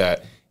saying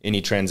that any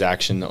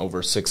transaction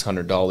over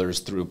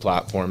 $600 through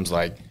platforms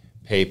like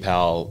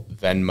PayPal,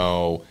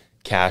 Venmo,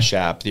 Cash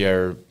App,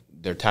 they're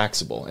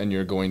taxable, and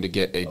you're going to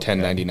get a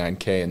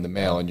 1099-K in the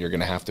mail, and you're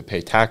going to have to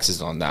pay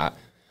taxes on that.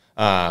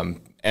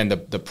 And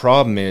the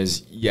problem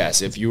is,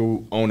 yes, if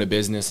you own a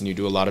business and you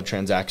do a lot of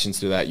transactions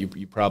through that,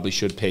 you probably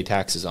should pay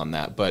taxes on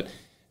that. But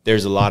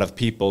there's a lot of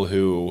people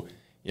who,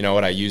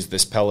 I used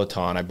this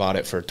Peloton. I bought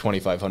it for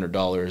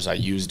 $2,500. I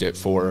used it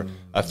for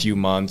a few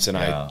months, and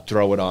I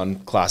throw it on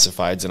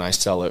classifieds, and I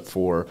sell it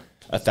for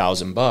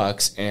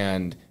 $1,000,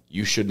 and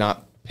you should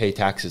not pay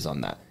taxes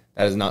on that.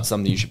 That is not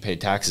something you should pay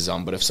taxes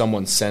on. But if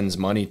someone sends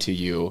money to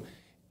you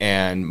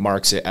and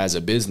marks it as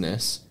a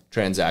business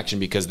transaction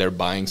because they're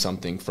buying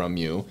something from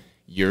you,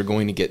 you're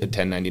going to get the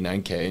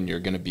 1099-K, and you're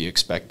going to be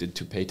expected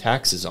to pay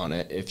taxes on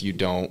it if you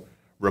don't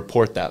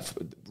report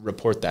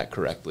that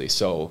correctly.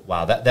 So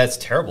wow, that's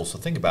terrible. So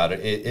think about it.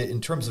 In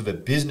terms of a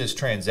business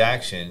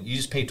transaction, you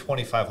just paid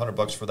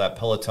 $2,500 for that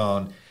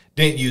Peloton,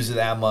 didn't use it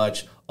that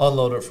much,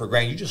 unload it for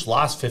 $1,000. You just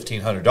lost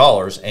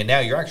 $1,500, and now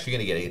you're actually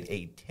going to get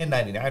a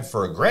 1099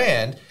 for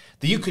 $1,000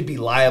 that you could be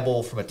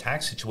liable from a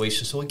tax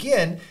situation. So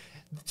again,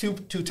 two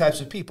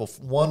types of people.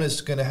 One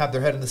is going to have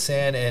their head in the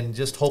sand and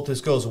just hope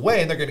this goes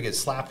away, and they're going to get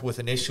slapped with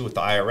an issue with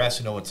the IRS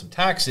and owing some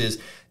taxes.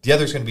 The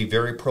other is going to be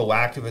very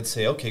proactive and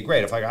say, okay,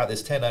 great, if I got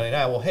this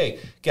 1099, well, hey,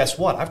 guess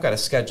what? I've got a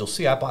Schedule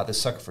C. I bought this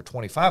sucker for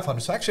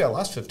 $2,500, so actually I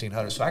lost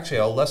 $1,500, so actually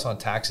I owe less on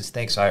taxes.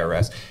 Thanks,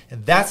 IRS.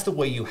 And that's the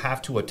way you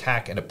have to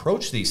attack and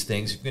approach these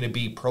things. You're going to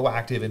be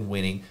proactive in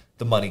winning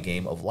the money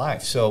game of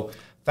life. So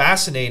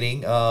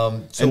fascinating.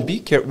 And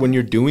be careful when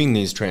you're doing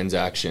these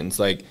transactions,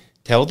 like,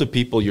 tell the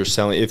people you're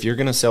selling. If you're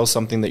going to sell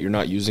something that you're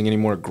not using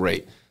anymore,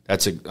 great.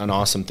 That's an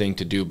awesome thing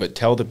to do. But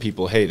tell the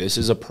people, hey, this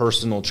is a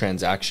personal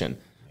transaction.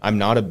 I'm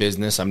not a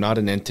business. I'm not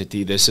an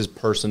entity. This is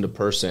person to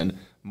person.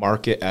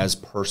 Mark it as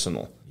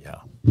personal.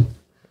 Yeah.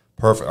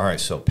 Perfect. All right.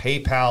 So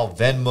PayPal,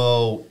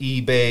 Venmo,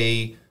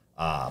 eBay,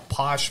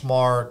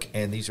 Poshmark,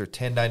 and these are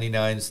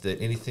 1099s that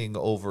anything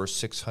over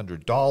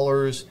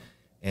 $600.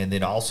 And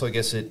then also, I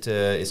guess it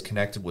is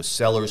connected with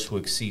sellers who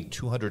exceed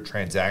 200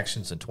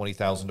 transactions and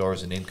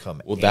 $20,000 in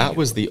income. Well, that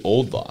was the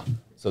old law.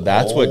 So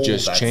that's what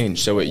just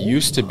changed. So it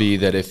used to be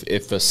that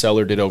if a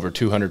seller did over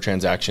 200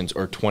 transactions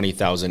or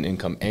 20,000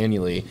 income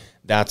annually,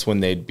 that's when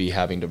they'd be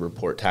having to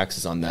report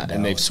taxes on that.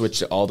 And they've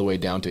switched it all the way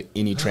down to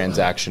any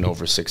transaction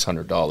over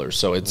 $600.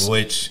 So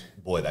it's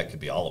boy, that could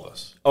be all of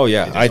us. Oh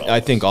yeah, I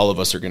think all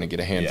of us are going to get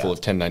a handful of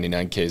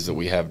 1099-Ks that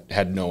we have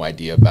had no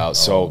idea about.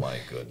 So my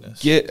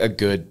goodness, get a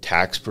good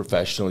tax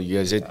professional. You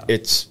guys,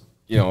 it's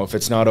if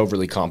it's not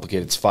overly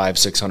complicated, it's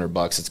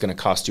 $500-600. It's going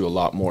to cost you a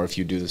lot more if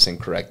you do this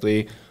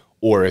incorrectly.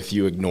 Or if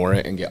you ignore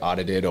it and get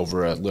audited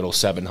over a little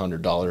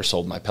 $700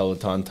 sold my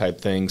Peloton type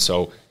thing.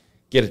 So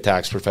get a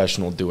tax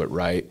professional, do it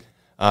right.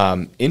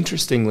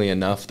 Interestingly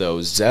enough, though,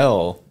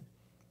 Zelle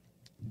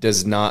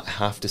does not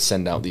have to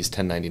send out these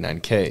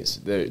 1099-Ks.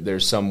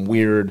 There's some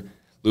weird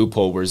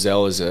loophole where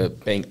Zelle is a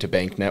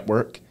bank-to-bank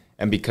network,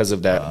 and because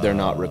of that, they're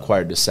not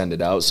required to send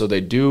it out. So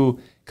they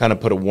do kind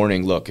of put a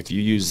warning, look, if you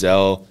use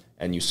Zelle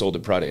and you sold a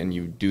product and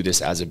you do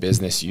this as a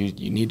business, you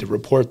need to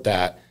report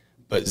that.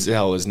 But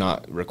Zelle is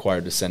not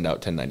required to send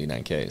out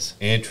 1099-Ks.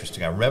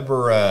 Interesting. I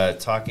remember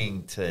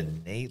talking to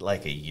Nate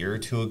like a year or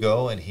two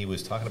ago, and he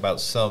was talking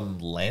about some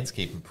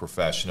landscaping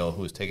professional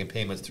who was taking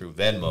payments through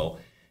Venmo,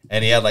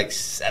 and he had like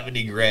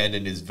 $70,000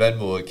 in his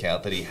Venmo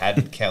account that he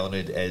hadn't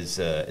counted as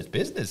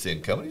business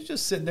income. And he was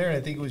just sitting there, and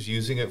I think he was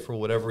using it for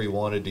whatever he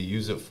wanted to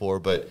use it for.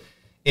 But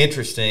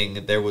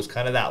interesting, there was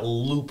kind of that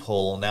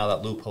loophole. Now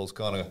that loophole's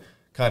kind of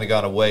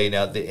gone away.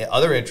 Now the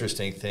other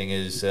interesting thing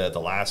is the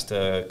last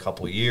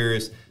couple of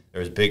years, there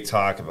was big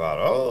talk about,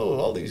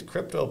 all these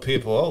crypto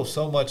people,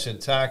 so much in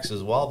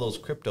taxes. Well, those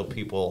crypto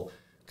people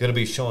going to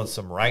be showing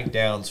some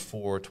write-downs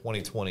for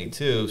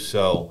 2022.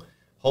 So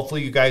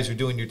hopefully you guys are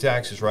doing your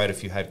taxes right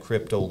if you had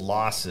crypto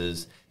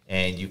losses,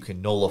 and you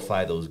can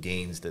nullify those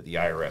gains that the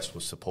IRS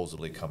was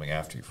supposedly coming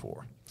after you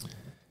for.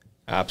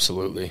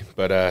 Absolutely.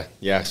 But,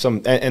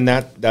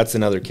 that's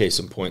another case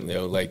in point,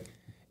 Leo. Like,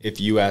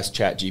 if you ask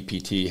Chat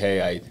GPT,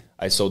 hey,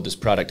 I sold this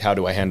product, how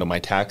do I handle my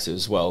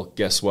taxes? Well,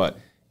 guess what?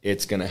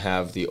 It's going to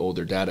have the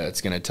older data. It's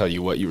going to tell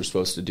you what you were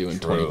supposed to do in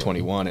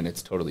 2021, and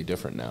it's totally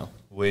different now.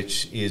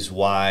 Which is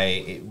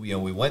why we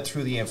went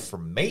through the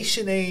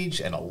information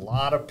age, and a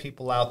lot of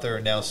people out there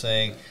are now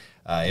saying,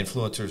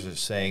 influencers are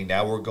saying,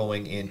 now we're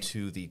going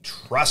into the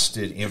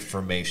trusted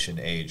information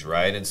age,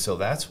 right? And so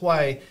that's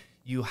why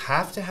you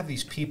have to have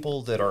these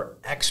people that are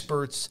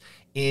experts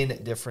in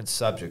different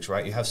subjects,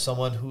 right? You have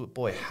someone who,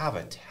 have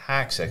a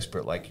tax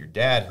expert like your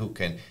dad who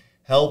can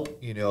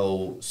help,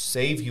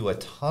 save you a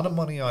ton of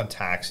money on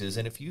taxes.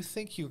 And if you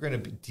think you're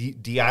going to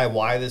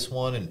DIY this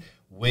one and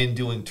win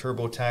doing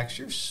TurboTax,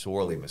 you're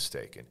sorely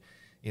mistaken.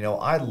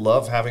 I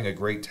love having a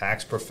great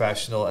tax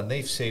professional, and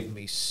they've saved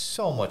me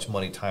so much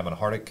money, time, and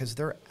heartache because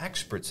they're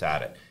experts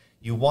at it.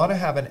 You want to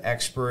have an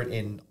expert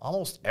in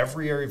almost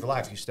every area of your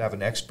life. You should have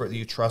an expert that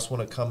you trust when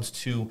it comes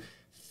to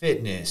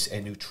fitness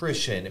and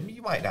nutrition. I mean,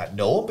 you might not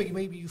know them, but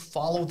maybe you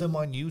follow them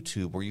on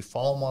YouTube or you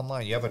follow them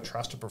online. You have a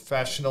trusted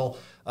professional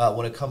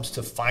when it comes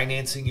to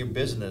financing your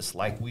business,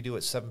 like we do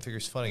at Seven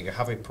Figures Funding. You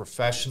have a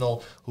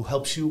professional who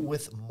helps you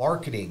with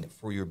marketing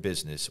for your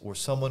business, or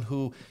someone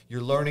who you're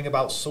learning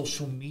about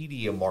social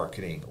media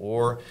marketing,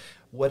 or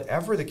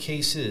whatever the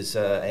case is,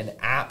 an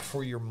app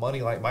for your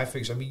money like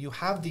MyFigures. I mean, you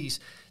have these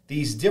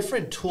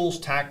different tools,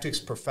 tactics,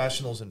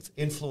 professionals, and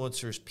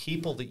influencers,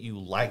 people that you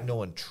like,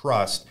 know, and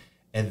trust.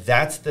 And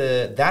that's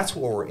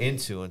what we're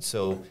into. And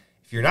so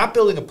if you're not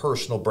building a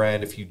personal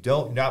brand, if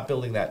you're not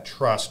building that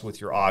trust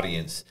with your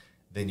audience,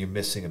 then you're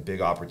missing a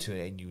big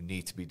opportunity, and you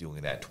need to be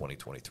doing that in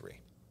 2023.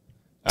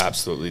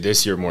 Absolutely.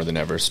 This year more than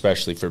ever,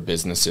 especially for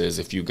businesses.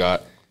 If you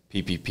got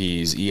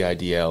PPPs,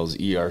 EIDLs,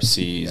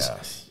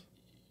 ERCs,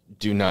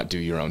 do not do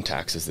your own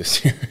taxes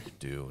this year.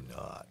 Do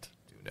not.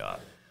 All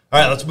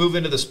right, let's move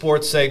into the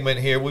sports segment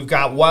here. We've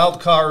got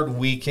Wildcard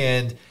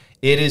Weekend.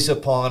 It is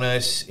upon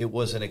us. It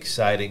was an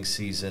exciting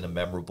season, a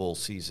memorable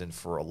season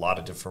for a lot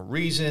of different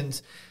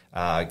reasons.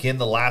 Again,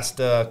 the last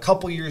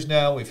couple years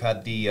now, we've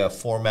had the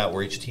format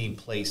where each team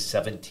plays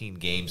 17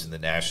 games in the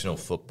National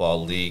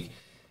Football League.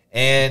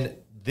 And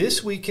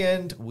this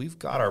weekend, we've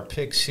got our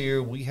picks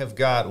here. We have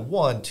got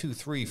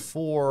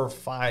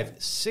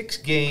 6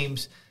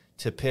 games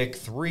to pick,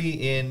 3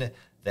 in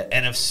the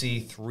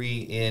NFC, 3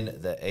 in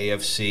the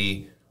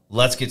AFC.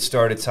 Let's get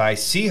started, Ty.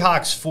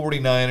 Seahawks,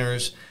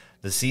 49ers.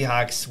 The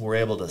Seahawks were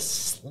able to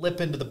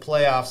slip into the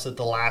playoffs at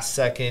the last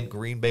second.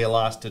 Green Bay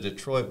lost to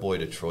Detroit. Boy,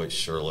 Detroit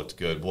sure looked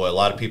good. Boy, a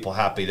lot of people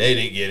happy they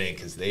didn't get in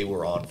because they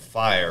were on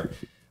fire.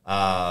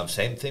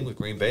 Same thing with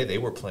Green Bay. They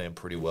were playing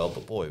pretty well.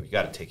 But, boy, you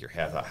got to take your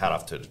hat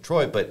off to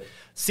Detroit. But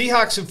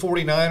Seahawks and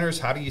 49ers,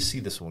 how do you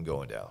see this one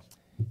going down?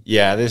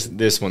 Yeah,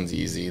 this one's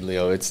easy,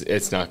 Leo.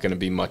 It's not going to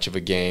be much of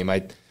a game.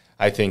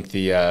 I think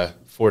the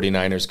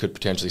 49ers could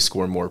potentially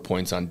score more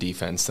points on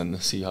defense than the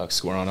Seahawks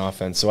score on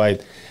offense. So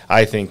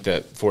I think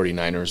that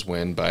 49ers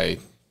win by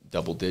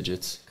double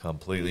digits.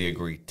 Completely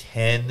agree.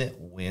 10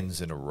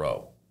 wins in a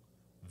row.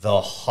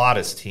 The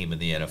hottest team in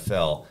the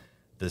NFL.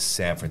 the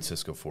San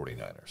Francisco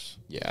 49ers.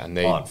 Yeah, and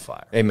on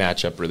fire. They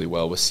match up really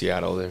well with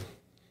Seattle there.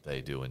 They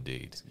do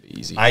indeed.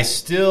 Easy. I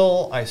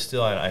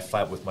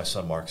fight with my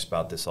son Marcus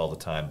about this all the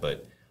time,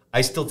 but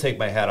I still take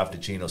my hat off to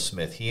Geno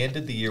Smith. He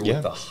ended the year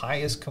with the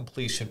highest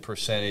completion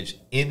percentage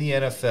in the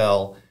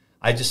NFL.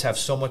 I just have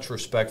so much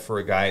respect for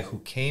a guy who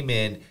came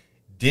in,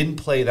 didn't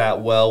play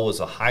that well, was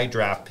a high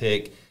draft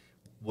pick,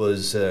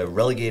 was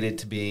relegated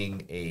to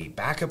being a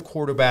backup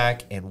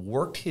quarterback, and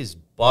worked his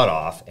butt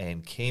off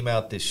and came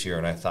out this year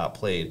and I thought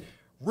played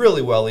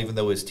really well, even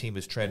though his team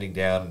is trending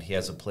down and he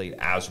hasn't played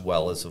as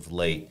well as of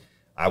late.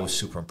 I was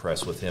super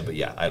impressed with him, but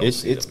yeah, I don't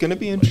see it. It's going to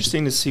be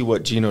interesting to see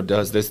what Geno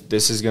does.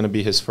 This is going to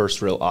be his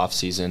first real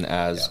offseason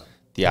as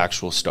the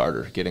actual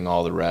starter, getting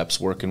all the reps,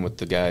 working with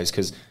the guys.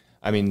 Because,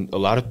 I mean, a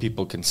lot of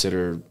people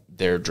consider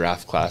their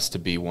draft class to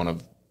be one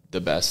of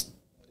the best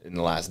in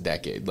the last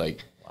decade.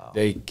 Like,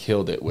 they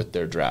killed it with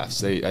their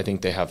drafts. I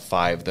think they have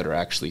 5 that are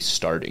actually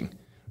starting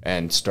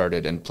and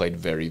started and played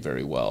very,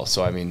 very well.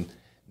 So, I mean,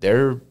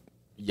 they're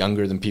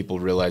younger than people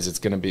realize. It's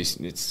going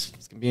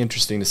to be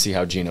interesting to see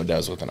how Geno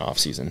does with an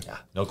offseason. Yeah,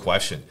 no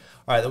question.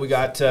 All right, then we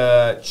got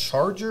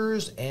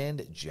Chargers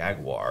and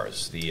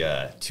Jaguars.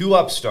 The 2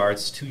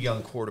 upstarts, 2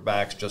 young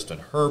quarterbacks, Justin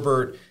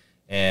Herbert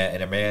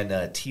and a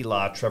man,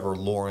 T-Law, Trevor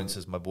Lawrence,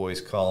 as my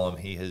boys call him.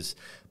 He has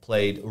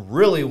played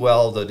really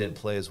well, though didn't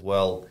play as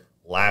well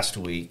last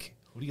week.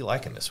 Who do you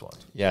like in this one?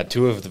 Yeah,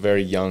 2 of the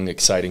very young,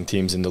 exciting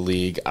teams in the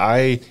league.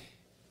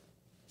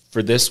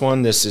 For this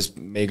one,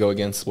 may go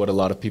against what a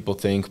lot of people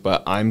think,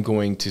 but I'm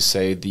going to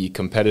say the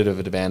competitive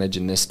advantage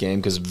in this game,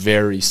 because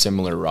very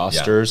similar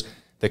rosters,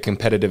 the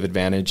competitive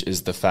advantage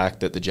is the fact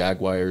that the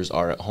Jaguars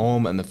are at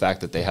home and the fact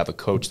that they have a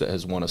coach that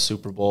has won a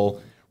Super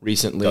Bowl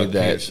recently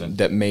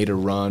that made a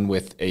run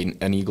with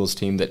an Eagles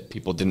team that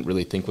people didn't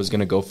really think was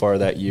going to go far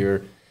that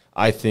year.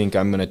 I think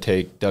I'm going to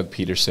take Doug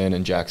Peterson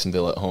and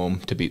Jacksonville at home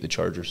to beat the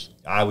Chargers.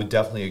 I would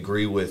definitely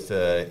agree with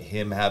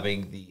him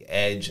having the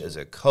edge as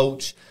a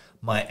coach.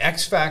 My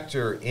X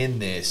factor in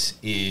this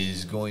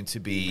is going to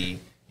be,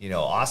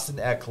 Austin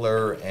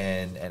Eckler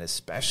and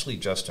especially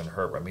Justin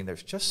Herbert. I mean,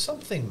 there's just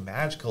something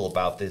magical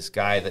about this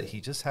guy that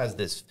he just has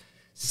this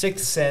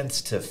sixth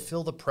sense to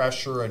feel the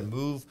pressure and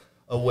move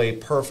away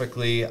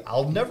perfectly.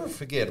 I'll never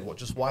forget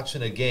just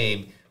watching a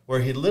game where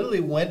he literally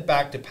went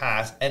back to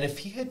pass, and if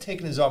he had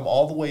taken his arm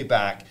all the way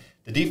back,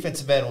 the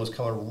defensive end was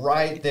coming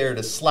right there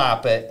to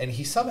slap it, and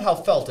he somehow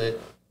felt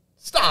it,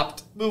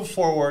 stopped, moved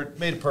forward,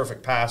 made a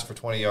perfect pass for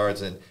 20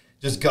 yards, and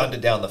just gunned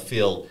it down the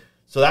field.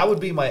 So that would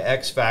be my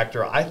X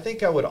factor. I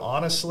think I would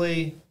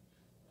honestly,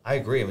 I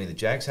agree. I mean, the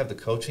Jags have the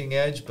coaching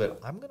edge,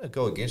 but I'm going to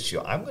go against you.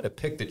 I'm going to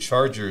pick the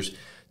Chargers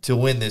to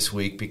win this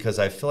week because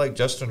I feel like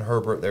Justin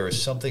Herbert, there is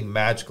something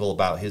magical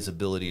about his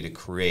ability to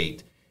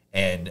create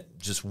and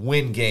just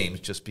win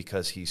games just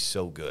because he's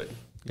so good.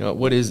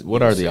 What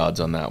are the odds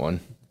on that one?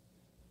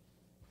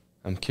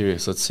 I'm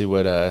curious. Let's see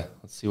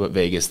what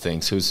Vegas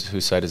thinks.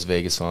 Whose side is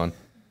Vegas on?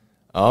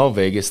 Oh,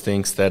 Vegas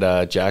thinks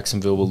that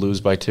Jacksonville will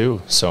lose by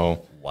 2.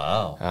 So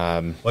wow.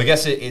 Well, I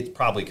guess it's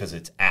probably because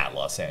it's at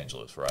Los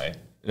Angeles, right?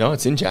 No,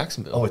 it's in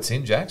Jacksonville. Oh, it's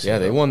in Jacksonville. Yeah,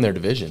 they won their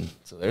division,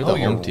 so they're the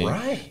home team.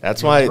 Right.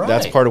 That's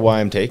part of why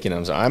I'm taking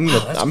them. So I'm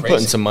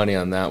putting some money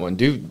on that one.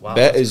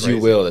 Bet as you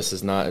will. This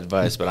is not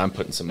advice, but I'm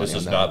putting some money on that.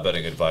 This is not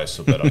betting advice,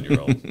 so bet on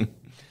your own.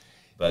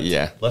 But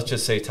yeah, let's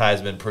just say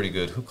Ty's been pretty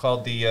good. Who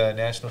called the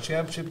national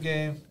championship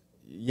game?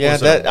 Yeah,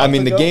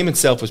 the game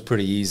itself was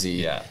pretty easy.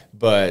 Yeah,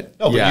 but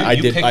I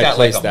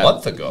placed that a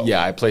month ago.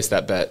 Yeah, I placed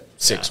that bet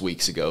 6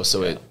 weeks ago,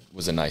 so it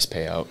was a nice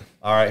payout.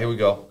 All right, here we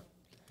go.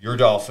 Your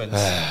Dolphins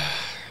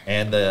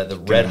and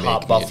the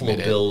red-hot Buffalo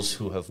Bills,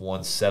 who have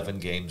won 7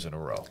 games in a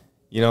row.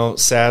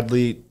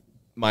 Sadly,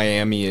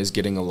 Miami is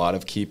getting a lot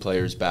of key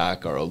players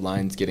back. Our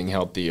O-line's getting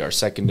healthy. Our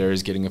secondary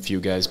is getting a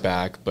few guys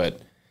back, but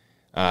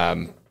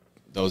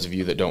those of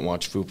you that don't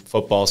watch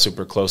football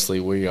super closely,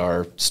 we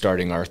are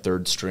starting our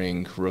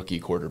third-string rookie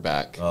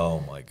quarterback.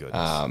 Oh, my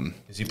goodness.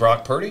 Is he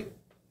Brock Purdy?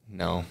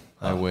 No,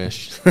 I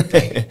wish.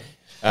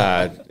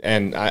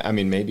 And, I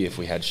mean, maybe if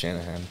we had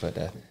Shanahan,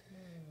 but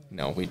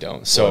no, we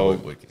don't. So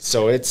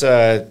it's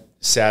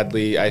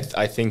sadly,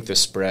 I think the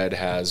spread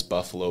has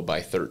Buffalo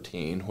by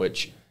 13,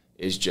 which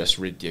is just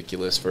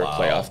ridiculous for a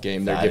playoff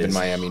game. They're giving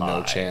Miami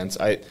no chance.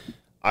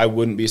 I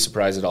wouldn't be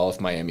surprised at all if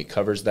Miami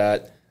covers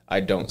that. I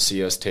don't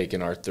see us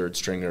taking our third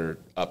stringer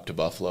up to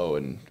Buffalo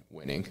and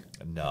winning.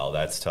 No,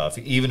 that's tough.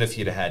 Even if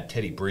you'd had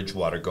Teddy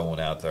Bridgewater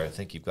going out there, I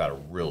think you've got a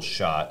real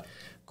shot.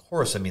 Of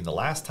course, I mean, the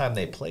last time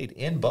they played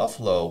in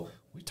Buffalo,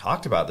 we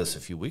talked about this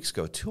a few weeks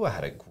ago. Tua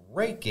had a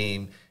great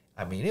game.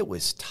 I mean, it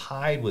was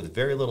tied with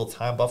very little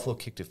time. Buffalo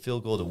kicked a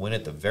field goal to win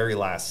at the very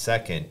last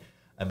second.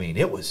 I mean,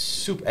 it was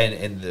super.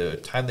 And the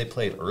time they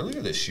played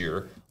earlier this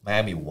year,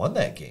 Miami won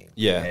that game.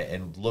 Yeah.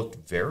 And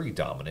looked very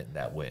dominant in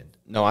that win.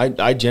 No,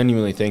 I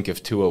genuinely think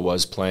if Tua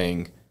was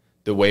playing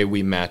the way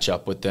we match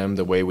up with them,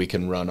 the way we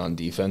can run on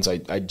defense,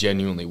 I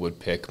genuinely would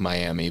pick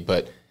Miami.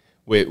 But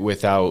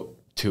without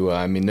Tua,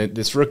 I mean,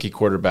 this rookie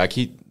quarterback,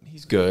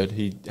 he's good.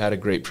 He had a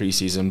great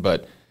preseason,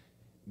 but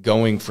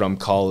going from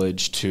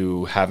college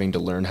to having to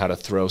learn how to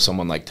throw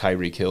someone like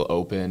Tyreek Hill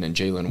open and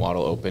Jalen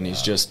Waddle open.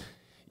 He's just,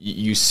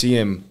 you see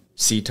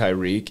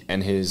Tyreek,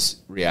 and his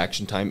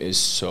reaction time is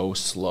so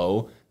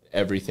slow.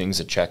 Everything's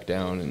a check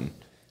down, and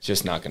it's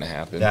just not going to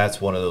happen.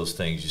 That's one of those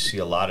things. You see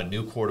a lot of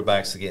new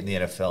quarterbacks that get in the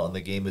NFL, and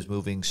the game is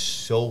moving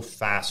so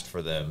fast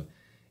for them.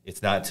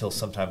 It's not until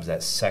sometimes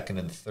that second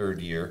and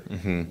third year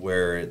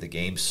where the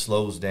game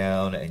slows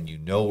down and you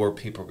know where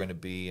people are going to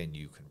be, and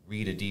you can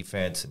read a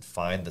defense and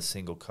find the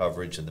single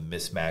coverage and the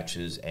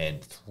mismatches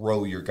and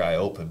throw your guy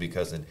open.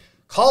 Because in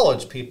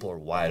college, people are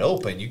wide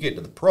open. You get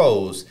to the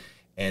pros,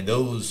 and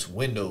those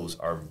windows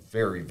are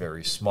very,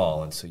 very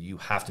small. And so you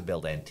have to be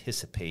able to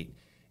anticipate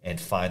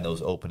and find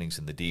those openings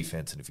in the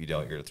defense. And if you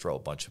don't, you're going to throw a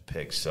bunch of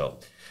picks. So,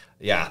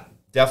 yeah,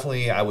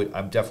 definitely,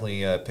 I'm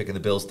definitely picking the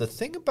Bills. The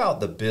thing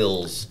about the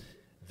Bills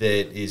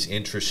that is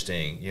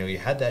interesting, you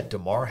had that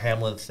DeMar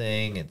Hamlin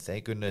thing, and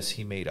thank goodness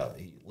he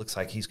looks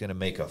like he's going to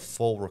make a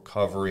full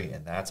recovery,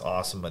 and that's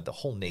awesome. But the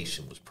whole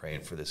nation was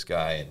praying for this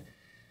guy, and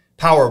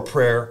power of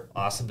prayer,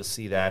 awesome to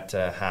see that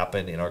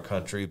happen in our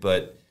country.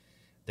 But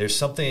there's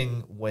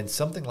something, when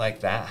something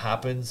like that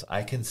happens,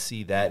 I can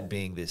see that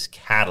being this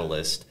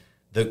catalyst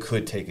that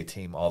could take a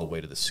team all the way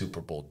to the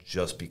Super Bowl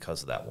just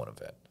because of that one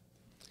event.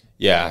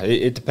 Yeah,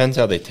 it depends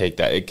how they take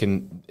that. It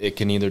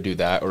can either do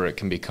that, or it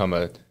can become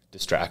a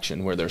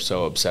distraction where they're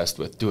so obsessed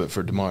with do it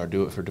for DeMar,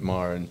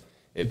 and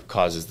it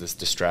causes this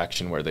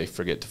distraction where they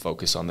forget to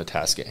focus on the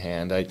task at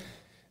hand.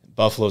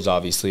 Buffalo's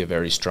obviously a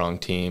very strong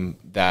team.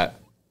 That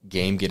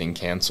game getting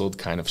canceled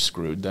kind of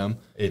screwed them.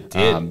 It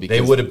did. They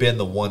would have been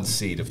the 1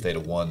 seed if they'd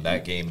have won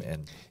that game.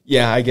 And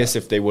yeah, I guess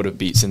if they would have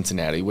beat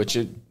Cincinnati, which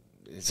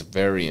it's a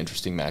very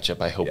interesting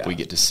matchup. I hope we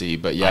get to see.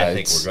 But yeah, I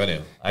think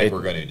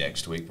we're going to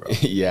next week, bro.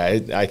 Yeah,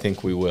 I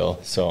think we will.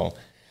 So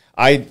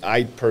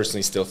I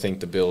personally still think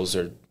the Bills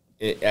are,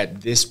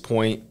 at this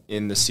point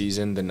in the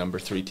season, the number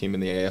 3 team in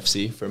the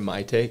AFC for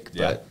my take.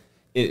 But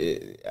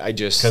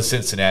because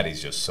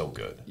Cincinnati's just so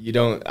good.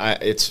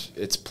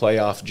 It's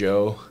playoff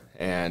Joe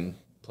and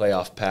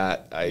playoff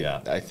Pat.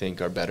 I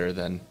think are better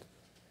than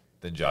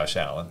Josh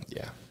Allen.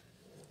 Yeah.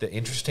 The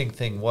interesting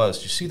thing was,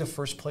 did you see the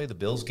first play of the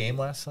Bills game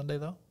last Sunday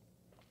though?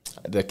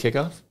 The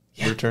kickoff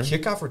return?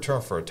 Kickoff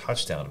return for a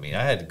touchdown. I mean,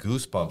 I had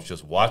goosebumps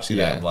just watching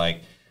that. I'm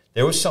like,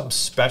 there was something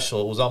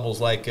special. It was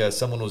almost like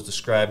someone was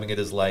describing it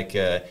as like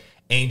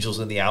Angels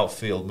in the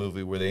Outfield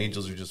movie, where the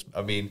Angels are just,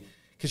 I mean,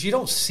 because you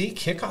don't see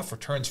kickoff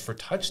returns for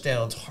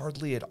touchdowns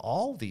hardly at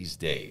all these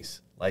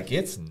days. Like,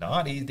 it's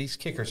not easy. These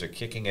kickers are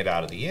kicking it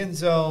out of the end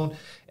zone,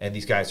 and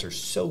these guys are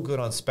so good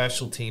on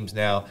special teams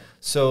now.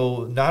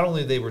 So not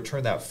only did they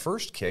return that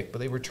first kick, but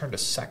they returned a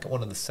second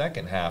one in the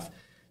second half.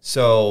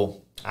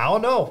 So I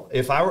don't know.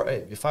 If I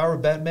were a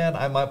bet man,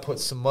 I might put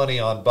some money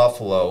on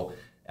Buffalo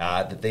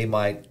that they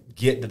might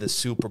get into the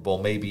Super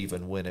Bowl, maybe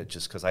even win it,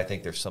 just because I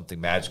think there's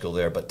something magical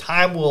there. But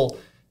time will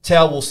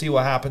tell. We'll see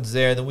what happens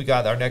there. Then we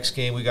got our next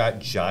game. We got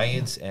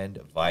Giants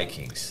and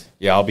Vikings.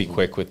 Yeah, I'll be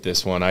quick with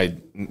this one.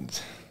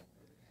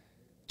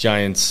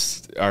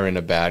 Giants are in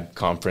a bad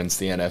conference.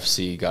 The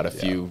NFC got a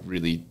few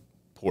really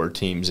poor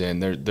teams in.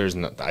 There's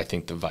no, I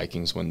think the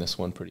Vikings win this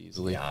one pretty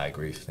easily. Yeah, I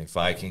agree. I think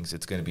Vikings,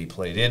 it's going to be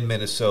played in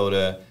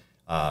Minnesota.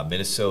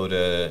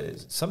 Minnesota,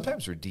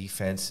 sometimes their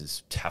defense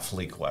is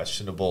definitely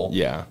questionable.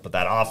 Yeah. But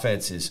that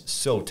offense is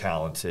so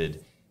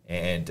talented.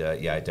 And,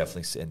 I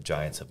definitely see, and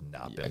Giants have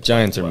not been.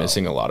 Giants are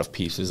missing a lot of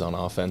pieces on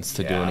offense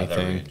to do anything.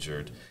 They're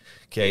injured.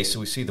 Okay, so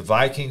we see the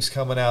Vikings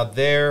coming out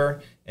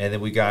there, and then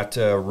we got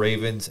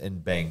Ravens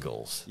and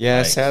Bengals. Yeah,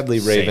 like,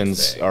 sadly,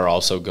 Ravens are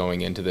also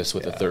going into this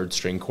with a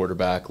third-string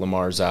quarterback.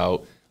 Lamar's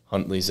out,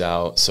 Huntley's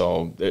out,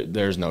 so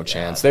there's no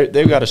chance.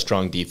 They've got a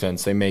strong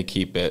defense. They may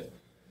keep it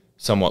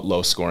somewhat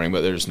low scoring,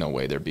 but there's no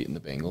way they're beating the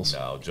Bengals.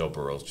 No, Joe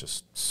Burrow's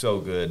just so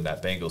good, and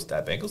that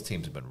Bengals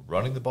team's been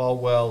running the ball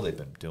well. They've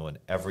been doing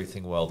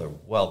everything well. They're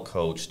well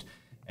coached.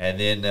 And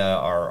then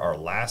our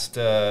last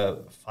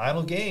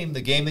final game,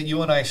 the game that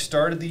you and I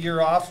started the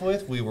year off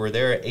with, we were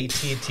there at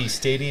AT&T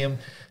Stadium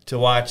to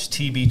watch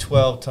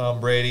TB12, Tom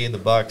Brady and the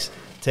Bucs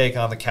take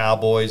on the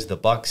Cowboys. The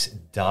Bucs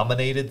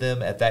dominated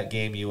them at that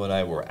game. You and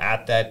I were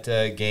at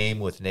that game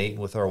with Nate and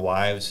with our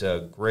wives.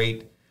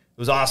 Great. It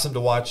was awesome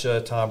to watch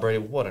Tom Brady.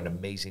 What an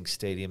amazing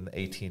stadium,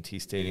 AT&T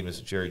Stadium,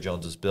 as Jerry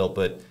Jones has built.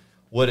 But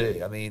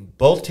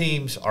both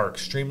teams are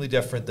extremely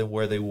different than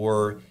where they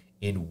were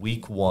in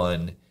Week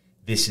 1.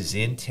 This is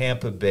in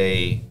Tampa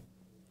Bay.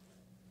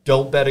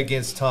 Don't bet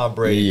against Tom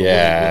Brady.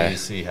 Yeah. What do you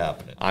see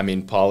happening? I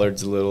mean,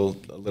 Pollard's a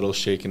little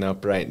shaken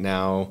up right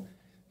now.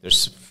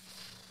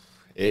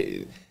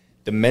 The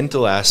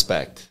mental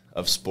aspect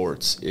of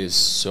sports is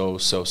so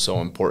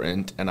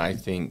important, and I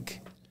think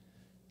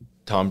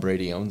Tom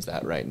Brady owns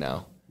that right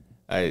now.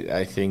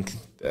 I think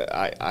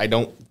I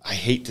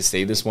hate to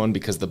say this one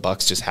because the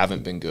Bucs just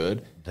haven't been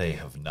good. They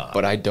have not.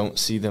 But I don't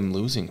see them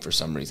losing for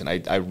some reason.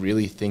 I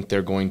really think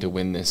they're going to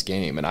win this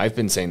game. And I've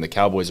been saying the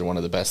Cowboys are one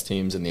of the best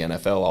teams in the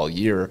NFL all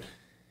year.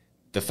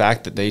 The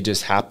fact that they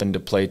just happened to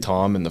play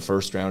Tom in the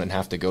first round and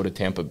have to go to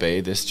Tampa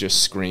Bay, this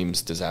just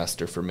screams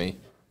disaster for me.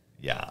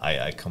 Yeah,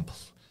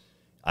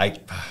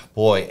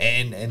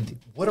 And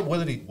what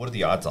are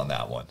the odds on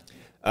that one?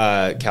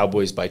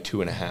 Cowboys by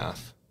 2.5.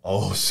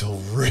 Oh, so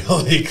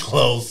really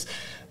close.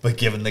 But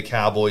giving the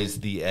Cowboys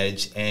the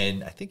edge,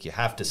 and I think you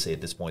have to say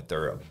at this point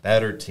they're a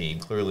better team.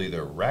 Clearly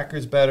their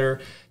record's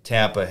better.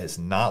 Tampa has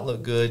not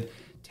looked good.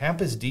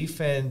 Tampa's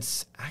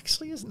defense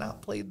actually has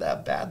not played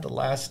that bad the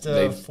last 4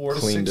 to 6 weeks. They've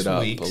cleaned it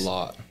up a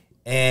lot.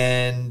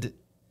 And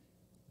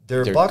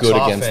they're Bucs good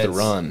offense, against the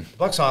run.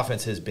 Bucs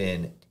offense has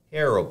been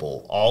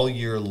terrible all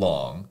year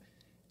long.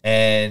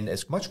 And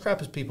as much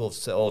crap as people have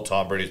said, oh,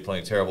 Tom Brady's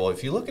playing terrible,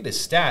 if you look at his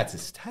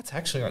stats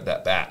actually aren't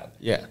that bad.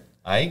 Yeah.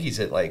 I think he's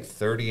at like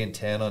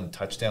 30-10 on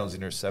touchdowns,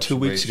 interceptions. 2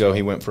 weeks ago,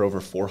 he went for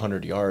over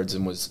 400 yards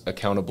and was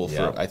accountable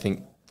for, I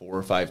think, 4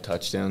 or 5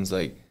 touchdowns.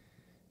 Like,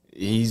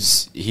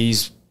 he's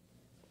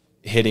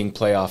hitting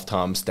playoff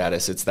Tom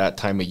status. It's that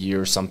time of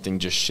year. Something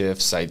just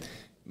shifts.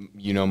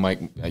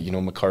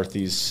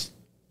 McCarthy's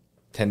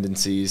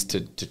tendencies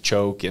to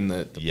choke in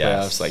the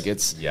playoffs. Like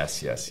it's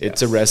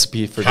a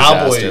recipe for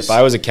disaster. If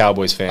I was a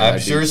Cowboys fan, I'm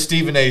sure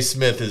Stephen A.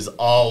 Smith is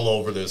all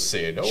over this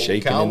saying,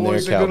 shaking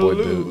Cowboys in their cowboy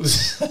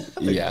boots.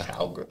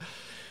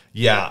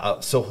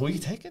 So who are you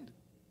taking?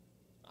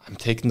 I'm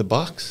taking the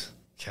Bucs.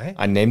 Okay.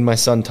 I named my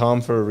son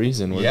Tom for a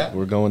reason.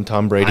 We're going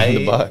Tom Brady and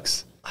the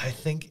Bucs. I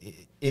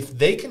think if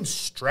they can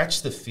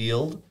stretch the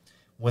field,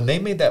 when they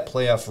made that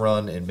playoff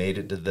run and made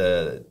it to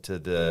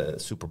the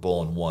Super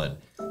Bowl and won,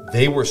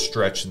 they were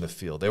stretching the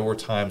field. There were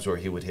times where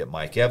he would hit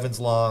Mike Evans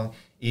long,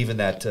 even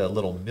that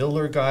little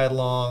Miller guy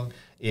long.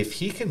 If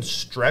he can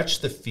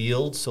stretch the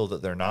field so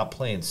that they're not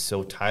playing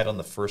so tight on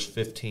the first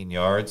 15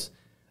 yards,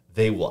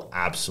 they will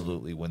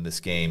absolutely win this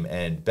game.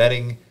 And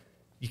betting,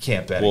 you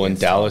can't bet. Well, and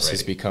Dallas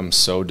has become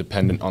so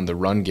dependent on the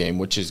run game,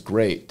 which is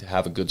great to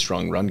have a good,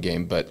 strong run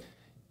game, but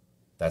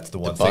that's the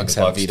one the Bucs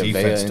thing have Vita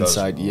Vea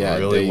inside.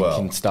 Really they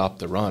can stop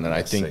the run, and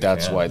I think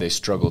that's why they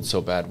struggled so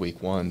bad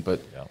week 1.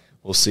 But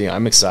we'll see.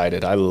 I'm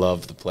excited. I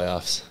love the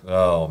playoffs.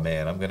 Oh,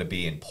 man. I'm going to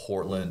be in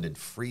Portland in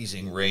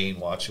freezing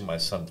rain watching my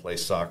son play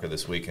soccer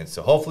this weekend.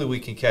 So hopefully we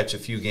can catch a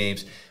few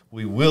games.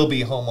 We will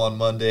be home on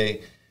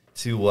Monday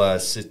to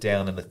sit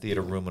down in the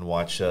theater room and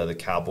watch the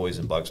Cowboys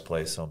and Bucs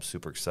play. So I'm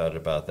super excited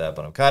about that.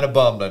 But I'm kind of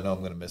bummed. I know I'm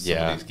going to miss some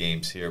of these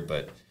games here.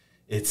 But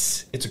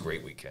it's a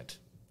great weekend.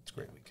 It's a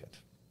great weekend.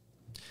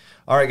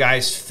 All right,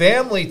 guys,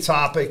 family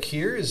topic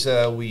here as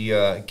we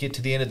get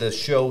to the end of the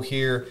show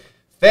here.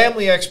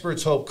 Family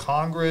experts hope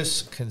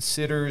Congress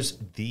considers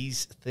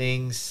these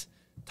things.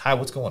 Ty,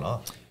 what's going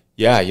on?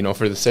 Yeah,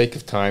 for the sake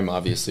of time,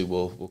 obviously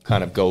we'll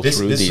kind of go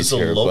through these here. This is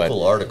a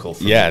local article.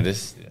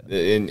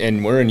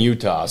 And we're in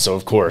Utah, so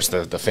of course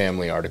the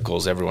family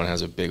articles, everyone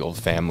has a big old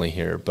family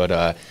here.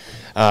 But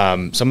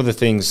some of the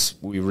things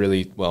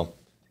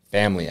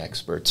family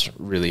experts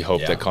really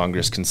hope that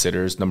Congress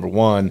considers. Number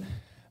one,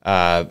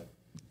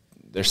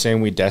 they're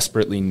saying we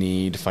desperately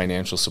need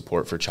financial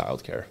support for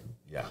childcare.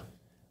 Yeah.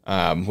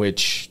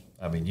 Which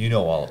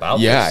all about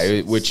this. Yeah,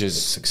 which is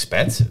it's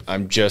expensive.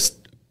 I'm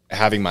just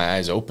having my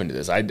eyes open to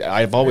this.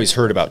 I've always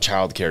heard about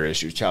childcare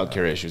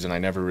issues, and I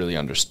never really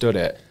understood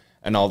it.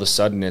 And all of a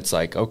sudden, it's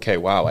like, okay,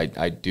 wow,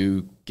 I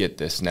do get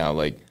this now.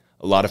 Like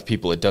a lot of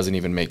people, it doesn't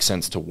even make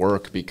sense to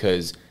work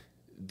because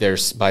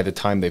by the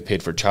time they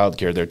paid for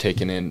childcare, they're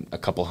taking in a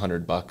couple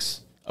 $100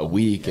 a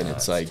week, and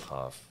it's like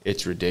tough.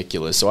 It's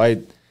ridiculous. So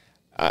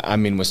I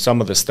mean, with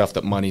some of the stuff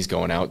that money's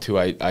going out to,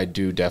 I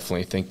do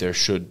definitely think there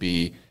should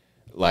be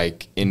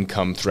like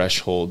income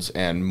thresholds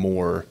and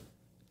more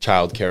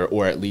childcare,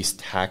 or at least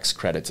tax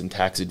credits and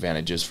tax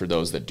advantages for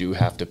those that do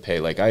have to pay.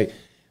 Like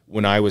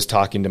when I was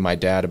talking to my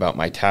dad about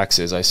my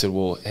taxes, I said,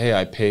 well, hey,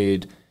 I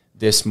paid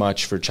this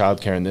much for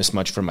childcare and this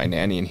much for my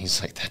nanny. And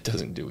he's like, that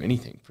doesn't do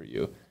anything for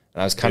you.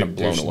 And I was kind of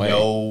blown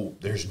away.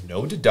 There's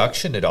no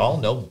deduction at all,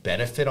 no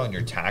benefit on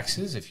your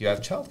taxes if you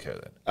have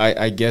childcare then?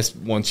 I guess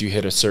once you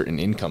hit a certain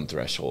income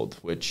threshold,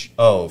 which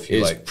if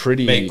you is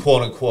pretty... make,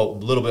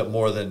 quote-unquote, a little bit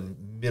more than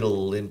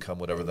middle income,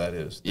 whatever that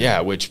is. Yeah,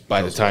 which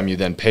by the time you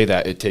then pay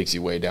that, it takes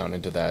you way down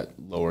into that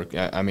lower...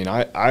 I mean,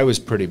 I was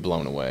pretty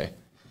blown away.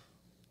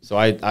 So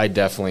I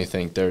definitely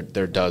think there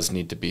does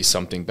need to be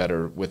something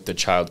better with the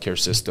childcare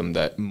system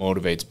that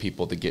motivates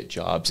people to get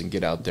jobs and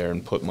get out there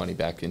and put money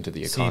back into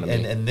the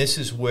economy. And this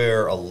is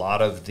where a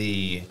lot of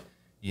the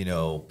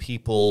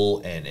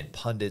people and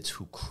pundits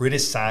who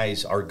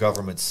criticize our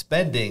government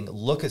spending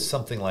look at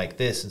something like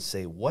this and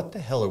say, what the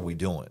hell are we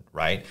doing,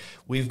 right?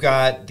 We've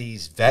got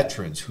these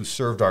veterans who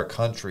served our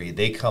country.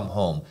 They come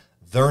home.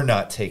 They're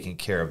not taken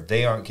care of.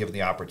 They aren't given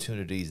the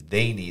opportunities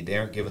they need. They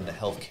aren't given the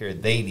health care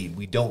they need.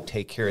 We don't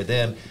take care of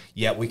them,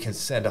 yet we can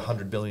send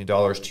 $100 billion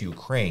to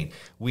Ukraine.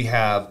 We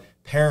have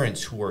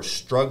parents who are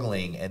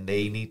struggling and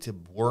they need to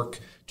work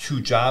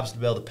 2 jobs to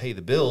be able to pay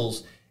the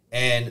bills,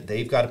 and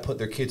they've got to put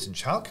their kids in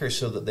childcare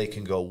so that they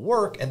can go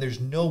work, and there's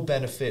no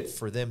benefit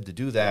for them to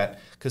do that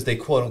because they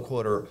quote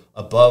unquote are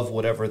above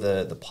whatever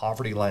the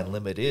poverty line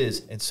limit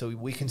is. And so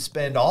we can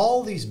spend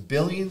all these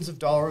billions of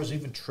dollars,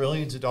 even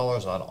trillions of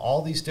dollars on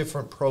all these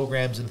different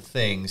programs and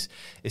things,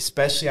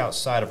 especially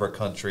outside of our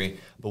country,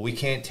 but we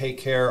can't take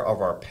care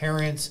of our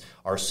parents,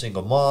 our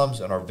single moms,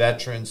 and our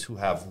veterans who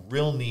have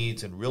real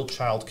needs and real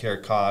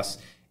childcare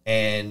costs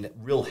and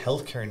real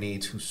healthcare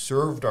needs, who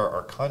served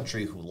our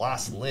country, who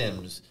lost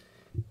limbs.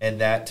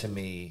 And that, to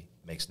me,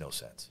 makes no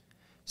sense.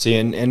 See,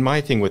 and my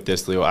thing with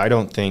this, Leo, I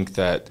don't think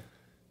that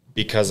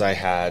because I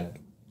had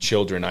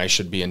children, I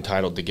should be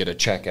entitled to get a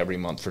check every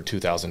month for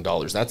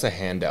 $2,000. That's a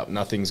handout.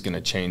 Nothing's going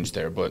to change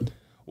there. But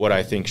what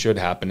I think should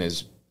happen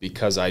is,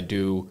 because I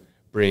do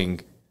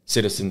bring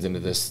citizens into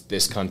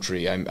this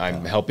country,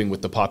 I'm helping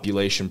with the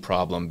population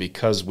problem,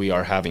 because we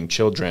are having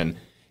children.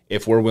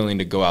 If we're willing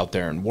to go out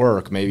there and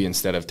work, maybe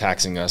instead of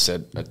taxing us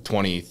at a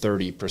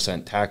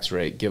 20-30% tax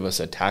rate, give us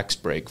a tax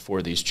break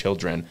for these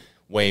children,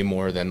 way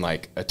more than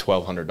like a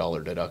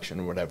 $1,200 deduction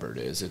or whatever it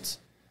is. It's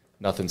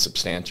nothing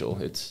substantial.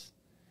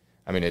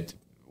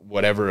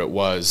 Whatever it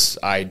was,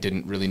 I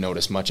didn't really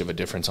notice much of a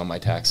difference on my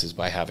taxes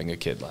by having a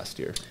kid last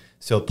year.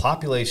 So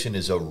population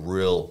is a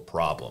real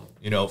problem.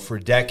 For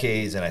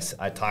decades, and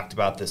I talked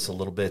about this a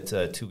little bit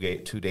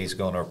 2 days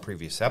ago in our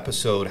previous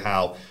episode,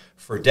 how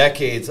for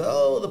decades,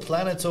 the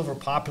planet's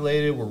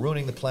overpopulated, we're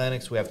ruining the planet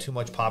because we have too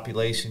much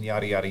population,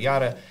 yada, yada,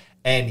 yada.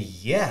 And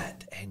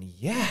yet,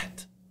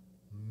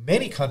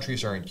 many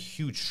countries are in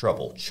huge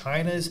trouble.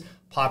 China's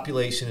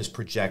population is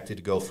projected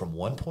to go from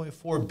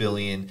 1.4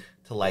 billion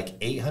to like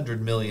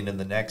 800 million in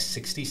the next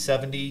 60,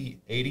 70,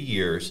 80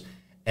 years,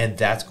 and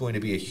that's going to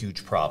be a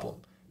huge problem.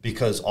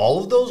 Because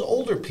all of those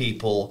older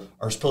people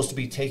are supposed to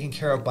be taken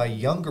care of by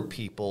younger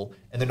people,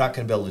 and they're not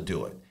going to be able to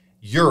do it.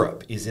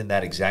 Europe is in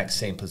that exact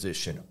same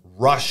position.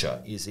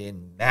 Russia is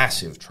in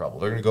massive trouble.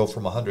 They're going to go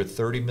from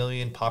 130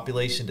 million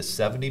population to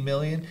 70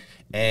 million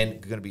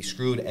and going to be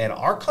screwed. And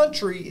our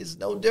country is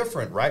no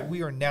different, right?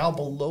 We are now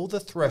below the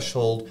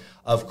threshold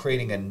of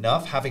having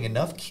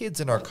enough kids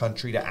in our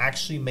country to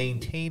actually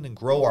maintain and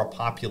grow our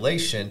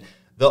population.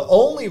 The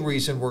only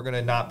reason we're going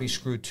to not be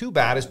screwed too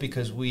bad is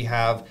because we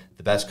have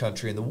the best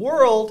country in the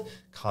world,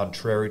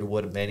 contrary to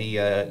what many,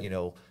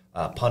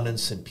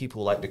 pundits and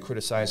people who like to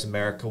criticize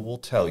America will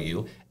tell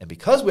you. And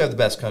because we have the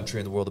best country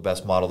in the world, the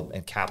best model,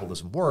 and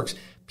capitalism works,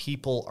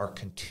 people are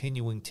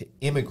continuing to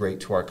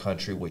immigrate to our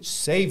country, which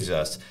saves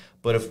us.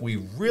 But if we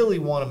really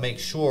want to make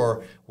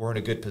sure we're in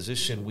a good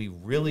position, we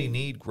really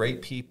need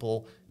great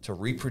people to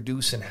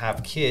reproduce and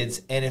have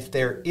kids. And if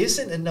there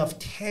isn't enough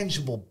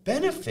tangible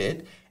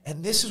benefit,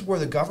 and this is where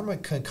the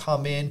government can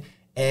come in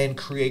and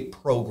create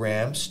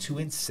programs to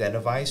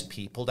incentivize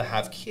people to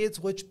have kids,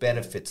 which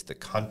benefits the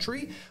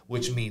country,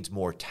 which means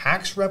more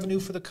tax revenue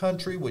for the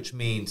country, which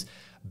means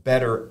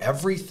better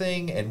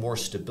everything and more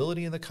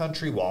stability in the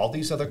country, while all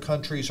these other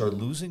countries are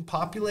losing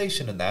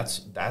population, and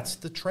that's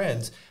the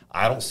trends.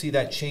 I don't see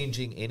that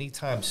changing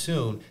anytime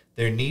soon.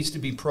 There needs to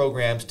be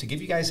programs. To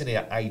give you guys an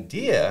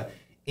idea,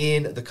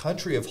 in the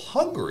country of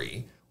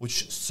Hungary,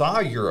 which saw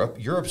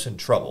Europe's in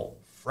trouble.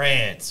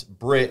 France,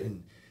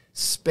 Britain,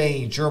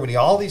 Spain, Germany,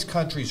 all these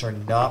countries are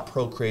not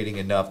procreating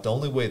enough. The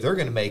only way they're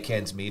going to make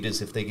ends meet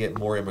is if they get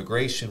more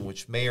immigration,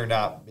 which may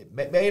not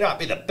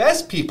be the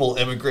best people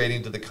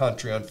immigrating to the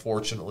country,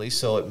 unfortunately,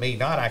 so it may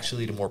not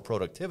actually lead to more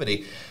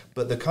productivity.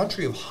 But the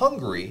country of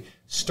Hungary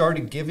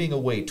started giving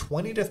away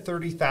 $20,000 to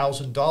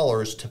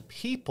 $30,000 to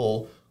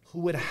people who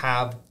would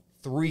have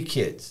 3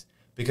 kids,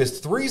 because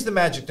 3 is the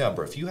magic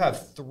number. If you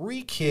have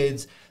 3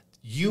 kids,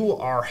 you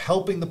are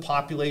helping the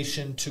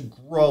population to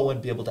grow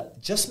and be able to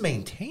just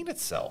maintain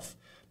itself.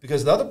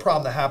 Because the other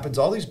problem that happens,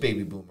 all these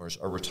baby boomers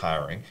are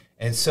retiring.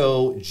 And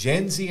so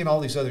Gen Z and all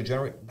these other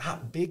generations,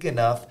 not big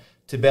enough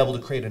to be able to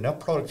create enough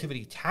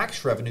productivity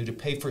tax revenue to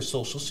pay for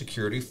Social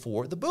Security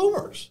for the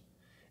boomers.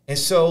 And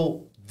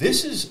so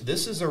this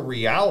is a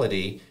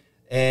reality,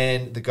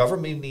 and the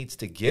government needs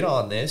to get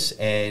on this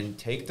and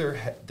take their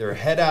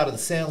head out of the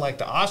sand like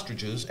the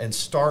ostriches and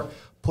start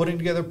putting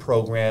together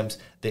programs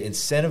that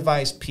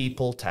incentivize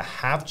people to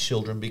have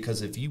children,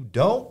 because if you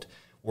don't,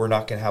 we're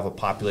not going to have a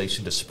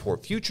population to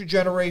support future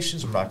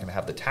generations. We're not going to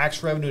have the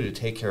tax revenue to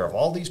take care of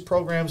all these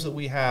programs that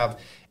we have,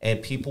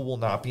 and people will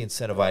not be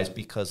incentivized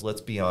because,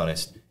 let's be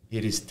honest,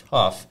 it is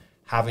tough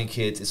having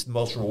kids. It's the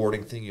most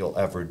rewarding thing you'll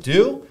ever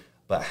do,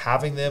 but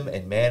having them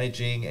and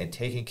managing and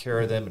taking care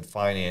of them and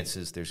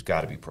finances, there's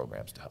got to be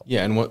programs to help.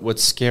 Yeah, and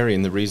what's scary,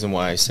 and the reason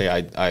why I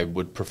say I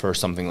would prefer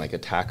something like a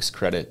tax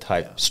credit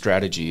type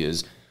strategy,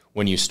 is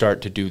when you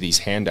start to do these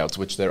handouts,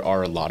 which there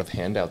are a lot of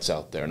handouts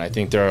out there, and I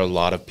think there are a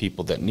lot of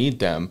people that need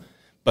them,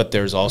 but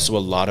there's also a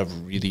lot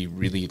of really,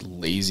 really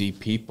lazy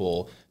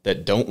people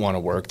that don't want to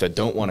work, that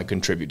don't want to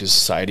contribute to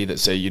society, that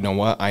say, you know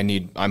what,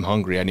 I'm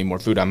hungry, I need more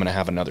food, I'm going to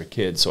have another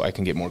kid so I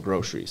can get more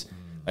groceries.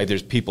 Like,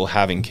 there's people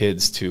having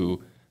kids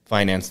to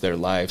finance their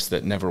lives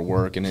that never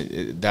work,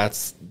 and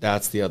that's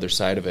the other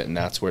side of it, and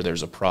that's where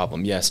there's a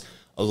problem. Yes,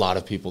 a lot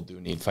of people do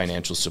need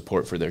financial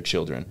support for their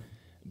children,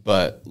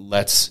 but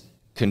let's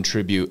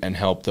contribute and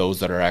help those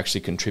that are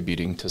actually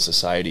contributing to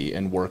society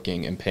and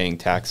working and paying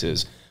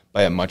taxes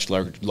by a much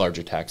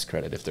larger tax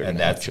credit if they're going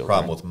to have children. And that's the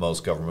problem with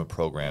most government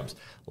programs.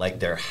 Like,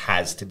 there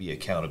has to be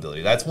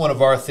accountability. That's one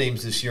of our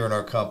themes this year in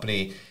our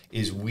company,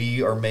 is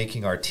we are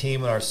making our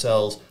team and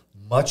ourselves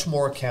much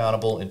more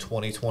accountable in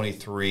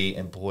 2023.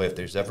 And boy, if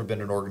there's ever been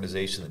an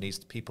organization that needs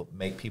to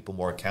make people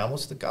more accountable,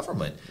 it's the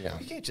government. Yeah.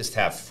 You can't just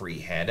have free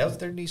handouts.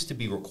 There needs to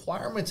be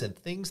requirements and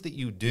things that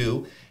you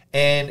do.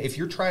 And if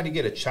you're trying to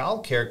get a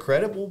child care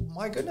credit, well,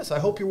 my goodness, I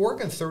hope you're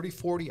working 30,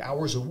 40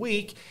 hours a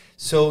week.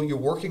 So you're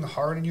working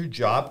hard in your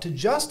job to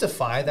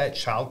justify that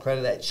child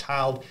credit, that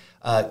child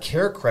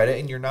care credit,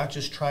 and you're not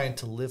just trying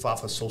to live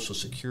off of Social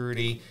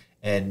Security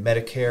and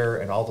Medicare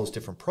and all those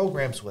different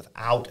programs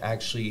without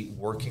actually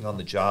working on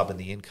the job and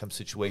the income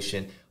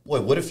situation.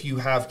 Boy, what if you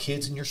have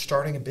kids and you're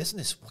starting a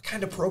business? What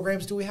kind of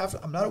programs do we have?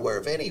 I'm not aware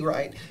of any,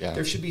 right? Yeah.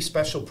 There should be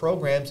special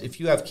programs if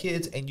you have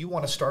kids and you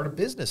want to start a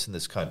business in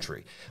this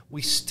country.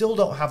 We still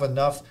don't have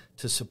enough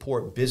to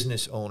support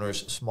business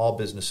owners, small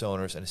business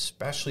owners, and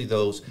especially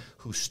those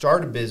who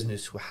start a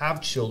business, who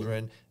have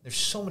children. There's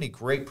so many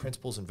great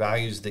principles and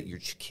values that your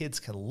kids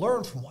can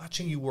learn from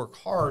watching you work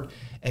hard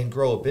and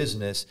grow a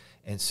business.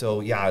 And so,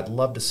 yeah, I'd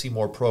love to see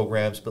more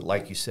programs, but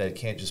like you said, it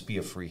can't just be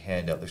a free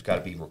handout. There's got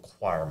to be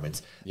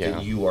requirements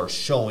that you are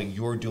showing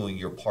you're doing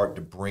your part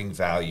to bring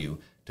value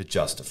to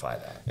justify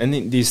that. And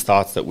these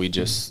thoughts that we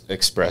just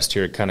expressed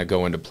here kind of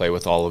go into play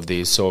with all of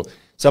these. So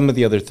some of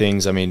the other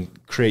things, I mean,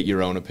 create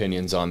your own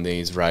opinions on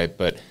these, right?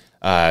 But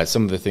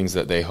some of the things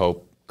that they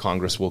hope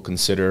Congress will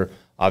consider,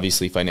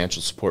 obviously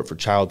financial support for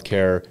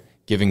childcare,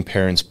 giving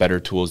parents better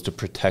tools to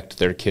protect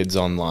their kids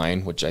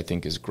online, which I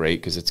think is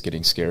great because it's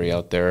getting scary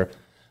out there.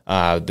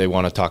 They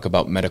want to talk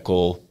about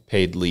medical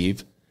paid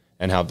leave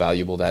and how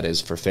valuable that is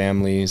for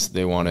families.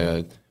 They want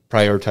to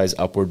prioritize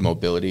upward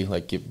mobility,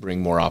 like bring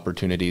more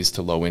opportunities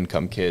to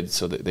low-income kids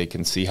so that they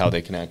can see how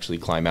they can actually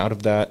climb out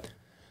of that.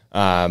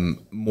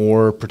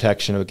 More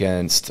protection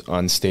against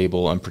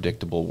unstable,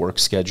 unpredictable work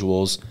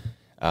schedules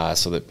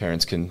so that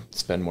parents can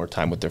spend more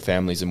time with their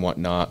families and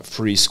whatnot.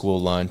 Free school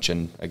lunch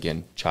and,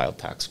 again, child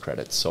tax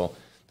credits. So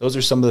those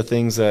are some of the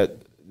things that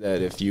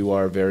if you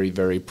are very,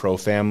 very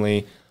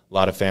pro-family, a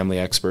lot of family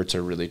experts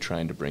are really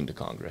trying to bring to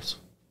Congress.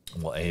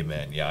 Well,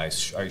 amen. Yeah, I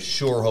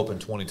sure hope in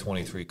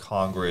 2023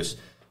 Congress,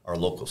 our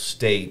local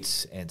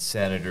states and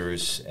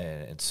senators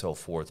and so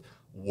forth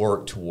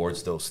work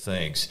towards those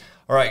things.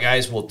 All right,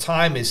 guys. Well,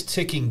 time is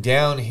ticking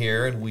down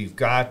here, and we've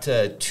got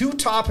two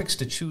topics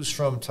to choose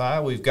from, Ty.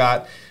 We've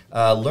got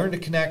learn to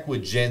connect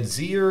with Gen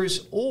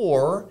Zers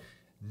or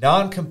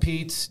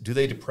non-competes. Do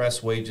they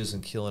depress wages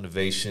and kill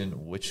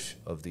innovation? Which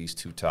of these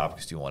two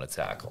topics do you want to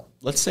tackle?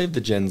 Let's save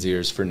the Gen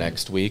Zers for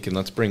next week, and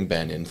let's bring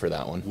Ben in for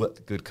that one.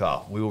 Good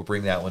call. We will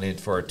bring that one in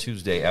for our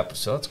Tuesday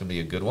episode. It's going to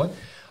be a good one.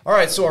 All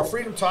right, so our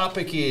freedom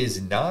topic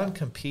is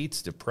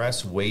non-competes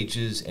depress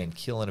wages and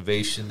kill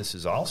innovation. This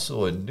is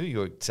also a New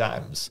York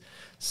Times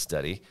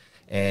study.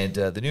 And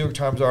the New York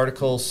Times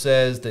article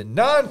says that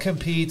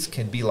non-competes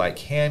can be like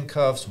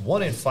handcuffs.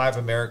 1 in 5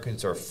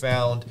 Americans are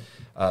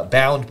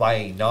bound by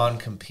a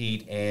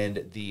non-compete.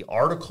 And the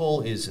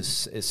article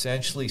is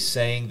essentially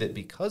saying that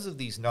because of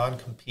these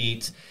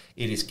non-competes,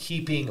 it is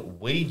keeping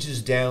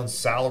wages down,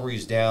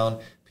 salaries down.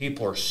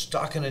 People are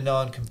stuck in a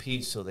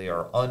non-compete, so they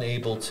are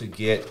unable to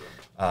get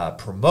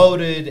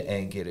promoted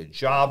and get a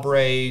job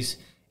raise.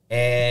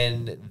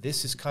 And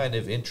this is kind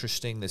of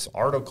interesting, this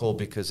article,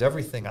 because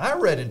everything I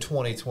read in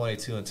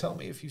 2022, and tell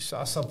me if you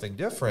saw something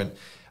different,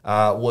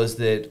 was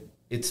that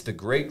it's the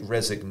great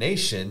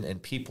resignation and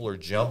people are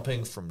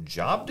jumping from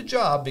job to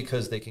job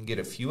because they can get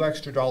a few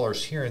extra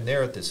dollars here and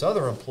there at this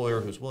other employer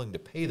who's willing to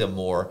pay them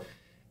more.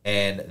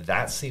 And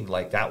that seemed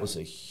like that was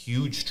a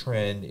huge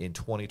trend in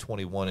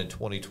 2021 and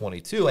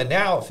 2022. And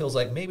now it feels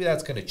like maybe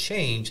that's going to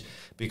change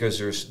because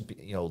there's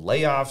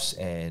layoffs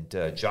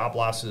and job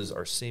losses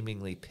are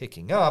seemingly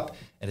picking up.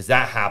 And as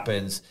that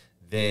happens,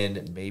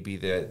 then maybe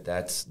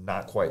that's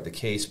not quite the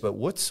case. But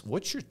what's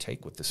your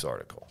take with this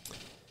article?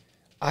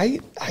 I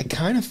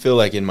kind of feel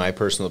like, in my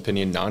personal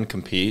opinion,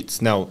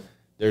 non-competes. Now,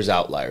 there's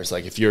outliers.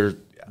 Like if you're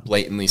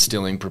blatantly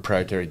stealing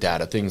proprietary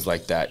data, things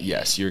like that,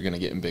 yes, you're going to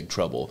get in big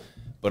trouble.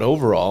 But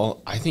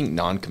overall, I think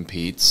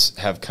non-competes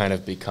have kind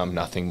of become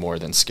nothing more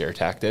than scare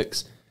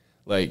tactics.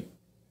 Like,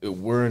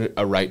 we're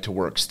a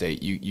right-to-work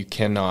state. You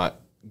cannot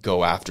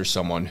go after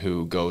someone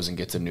who goes and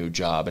gets a new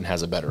job and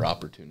has a better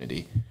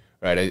opportunity,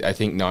 right? I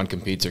think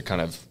non-competes are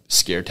kind of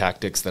scare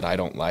tactics that I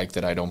don't like,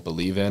 that I don't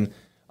believe in.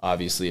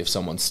 Obviously, if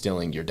someone's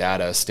stealing your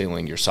data,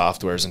 stealing your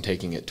softwares and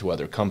taking it to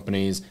other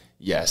companies,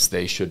 yes,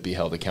 they should be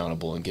held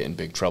accountable and get in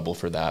big trouble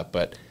for that.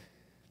 But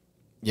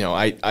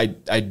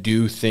I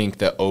do think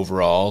that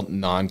overall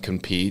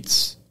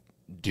non-competes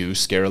do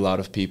scare a lot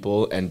of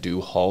people and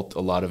do halt a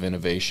lot of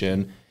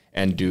innovation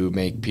and do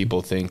make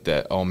people think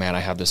that, oh man, I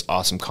have this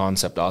awesome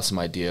concept, awesome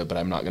idea, but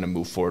I'm not going to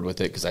move forward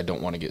with it because I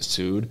don't want to get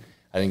sued.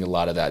 I think a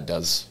lot of that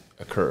does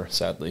occur,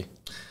 sadly.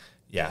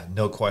 Yeah,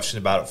 no question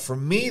about it. For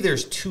me,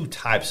 there's two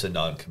types of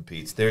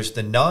non-competes. There's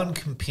the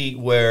non-compete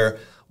where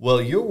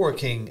well, you're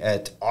working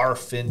at our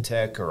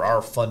fintech or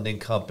our funding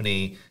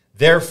company.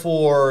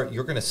 Therefore,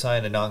 you're going to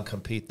sign a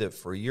non-compete that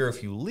for a year,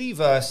 if you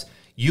leave us,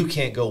 you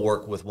can't go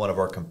work with one of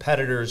our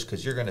competitors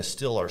because you're going to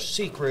steal our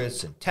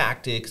secrets and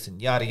tactics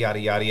and yada, yada,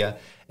 yada, yada.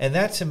 And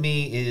that to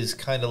me is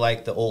kind of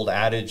like the old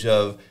adage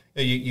of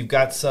you've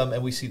got some,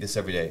 and we see this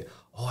every day.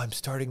 Oh, I'm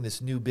starting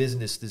this new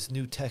business, this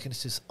new tech, and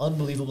it's this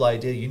unbelievable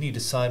idea. You need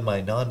to sign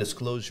my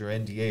non-disclosure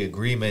NDA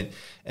agreement.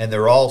 And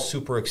they're all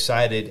super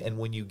excited. And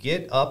when you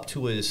get up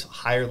to as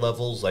higher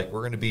levels, like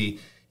we're going to be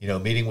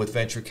meeting with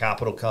venture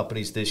capital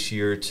companies this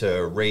year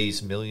to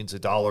raise millions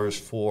of dollars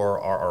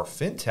for our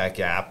fintech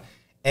app.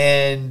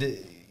 And,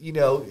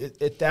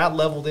 at that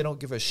level, they don't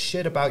give a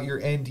shit about your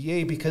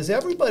NDA because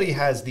everybody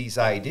has these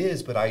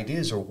ideas, but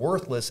ideas are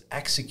worthless.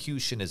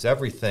 Execution is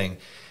everything.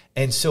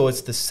 And so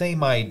it's the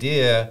same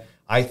idea,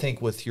 I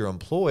think, with your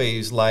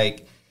employees.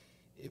 Like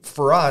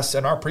for us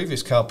and our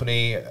previous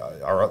company,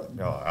 our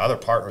other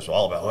partners were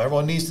all about,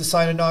 everyone needs to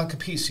sign a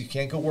non-compete so you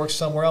can't go work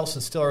somewhere else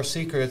and steal our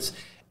secrets.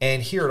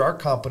 And here at our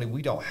company,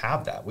 we don't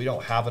have that. We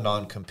don't have a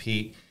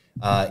non-compete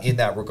in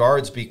that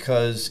regards,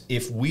 because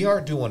if we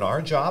aren't doing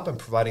our job and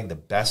providing the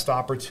best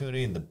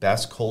opportunity and the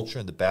best culture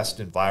and the best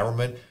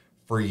environment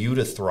for you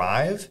to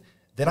thrive,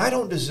 then I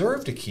don't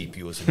deserve to keep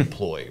you as an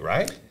employee,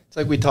 right? It's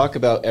like we talk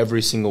about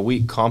every single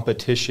week.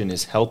 Competition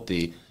is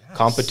healthy. Yes.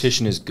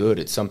 Competition is good.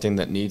 It's something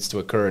that needs to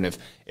occur. And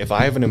if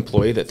I have an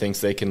employee that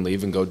thinks they can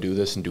leave and go do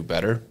this and do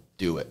better,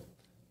 do it.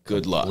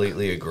 Good luck.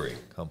 Completely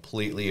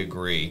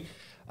agree.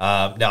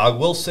 Now, I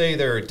will say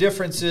there are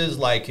differences,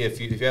 like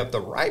if you have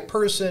the right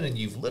person and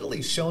you've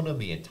literally shown them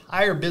the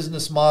entire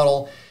business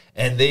model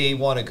and they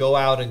want to go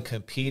out and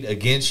compete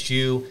against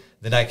you,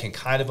 then I can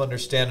kind of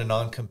understand a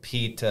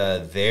non-compete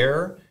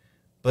there.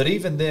 But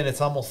even then,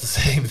 it's almost the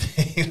same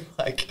thing.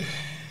 Like,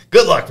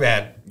 good luck,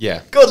 man.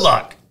 Yeah. Good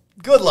luck.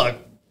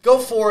 Go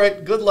for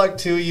it. Good luck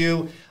to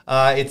you.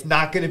 It's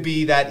not going to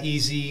be that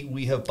easy.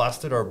 We have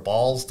busted our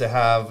balls to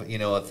have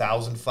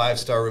 1,000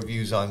 5-star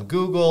reviews on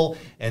Google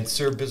and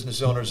serve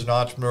business owners and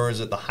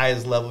entrepreneurs at the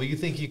highest level. You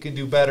think you can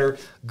do better?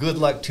 Good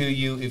luck to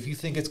you. If you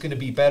think it's going to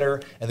be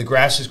better and the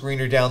grass is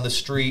greener down the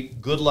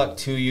street, good luck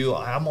to you.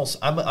 I'm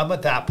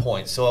at that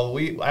point, so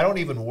I don't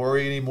even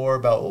worry anymore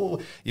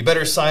about you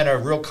better sign a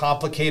real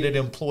complicated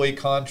employee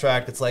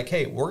contract. It's like,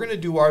 hey, we're going to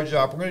do our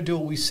job. We're going to do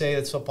what we say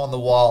that's up on the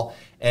wall.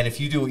 And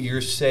if you do what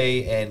you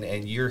say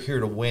and you're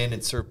here to win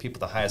and serve people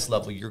at the highest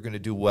level, you're going to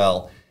do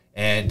well.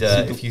 And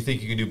if you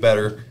think you can do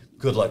better,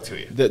 good luck to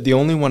you. The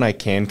only one I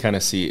can kind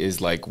of see is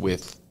like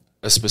with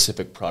a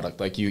specific product.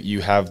 Like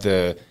you have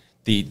the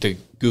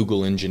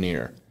Google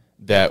engineer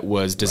that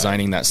was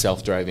designing that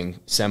self-driving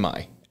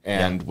semi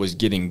and was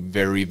getting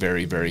very,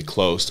 very, very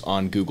close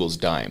on Google's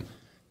dime.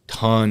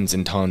 Tons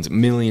and tons,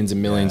 millions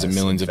and millions and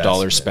millions of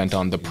dollars spent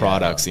on the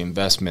products, the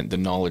investment, the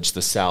knowledge,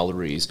 the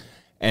salaries.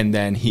 And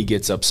then he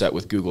gets upset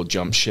with Google,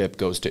 jumps ship,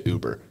 goes to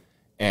Uber,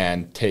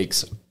 and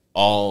takes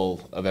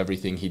all of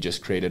everything he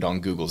just created on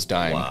Google's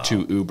dime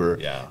to Uber.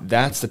 Yeah.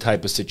 That's the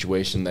type of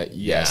situation that,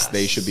 yes,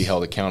 they should be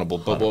held accountable.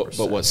 But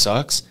what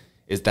sucks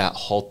is that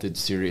halted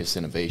serious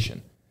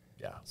innovation.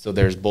 Yeah. So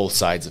there's both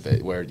sides of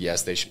it where,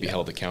 yes, they should be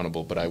held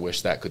accountable, but I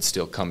wish that could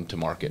still come to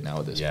market now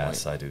at this point.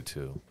 Yes, I do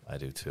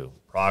too.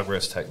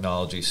 Progress,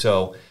 technology.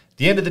 So at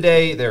the end of the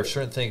day, there are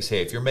certain things,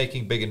 hey, if you're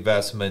making big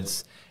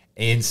investments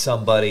in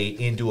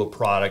somebody, into a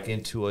product,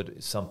 into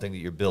something that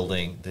you're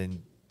building,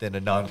 then a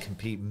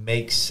non-compete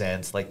makes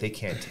sense. Like, they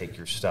can't take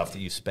your stuff that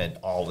you spent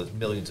all the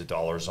millions of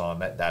dollars on.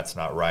 That's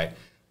not right.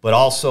 But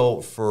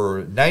also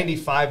for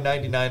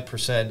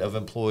 99% of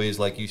employees,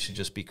 like, you should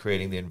just be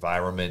creating the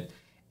environment.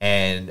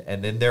 And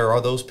then there are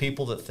those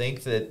people that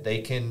think that they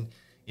can,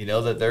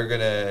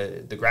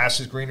 that the grass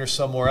is greener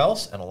somewhere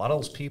else. And a lot of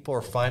those people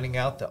are finding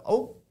out that,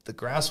 the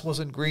grass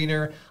wasn't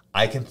greener.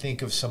 I can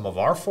think of some of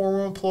our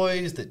former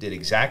employees that did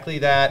exactly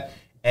that.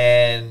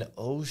 And,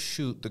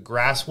 the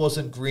grass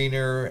wasn't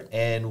greener.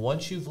 And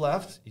once you've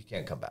left, you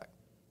can't come back.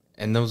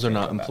 And those are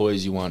not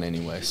employees you want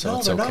anyway, so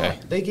it's okay.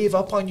 Not. They gave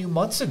up on you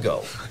months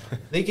ago.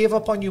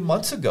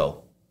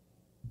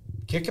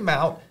 Kick them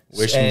out.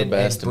 Wish them the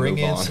best and bring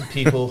in some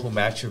people who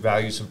match your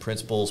values and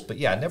principles. But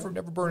yeah, never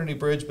burn any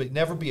bridge, but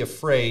never be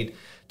afraid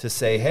to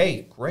say,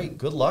 hey, great,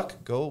 good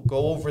luck. Go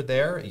over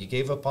there. You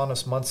gave up on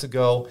us months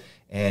ago,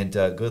 and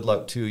good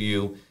luck to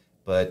you.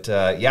 But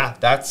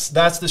that's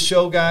the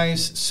show,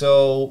 guys.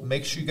 So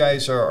make sure you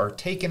guys are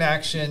taking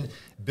action,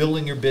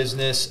 building your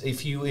business.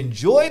 If you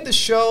enjoyed the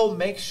show,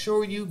 make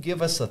sure you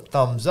give us a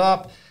thumbs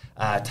up.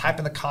 Type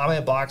in the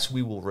comment box.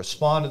 We will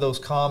respond to those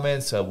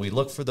comments. We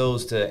look for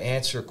those to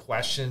answer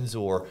questions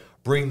or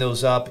bring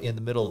those up in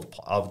the middle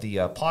of the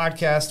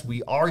podcast.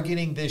 We are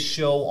getting this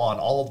show on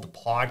all of the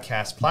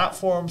podcast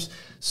platforms.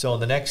 So in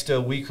the next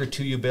week or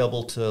two, you'll be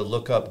able to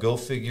look up Go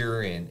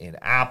Figure in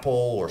Apple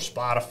or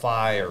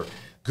Spotify or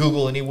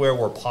Google, anywhere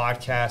where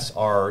podcasts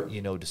are,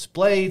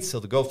 displayed. So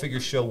the Go Figure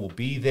show will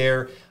be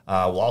there.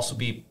 We'll also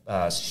be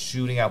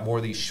shooting out more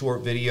of these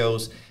short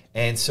videos.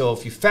 And so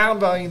if you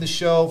found value in the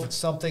show, if it's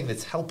something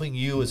that's helping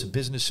you as a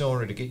business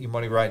owner to get your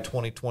money right in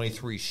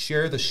 2023,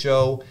 share the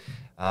show.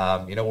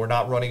 We're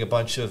not running a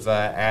bunch of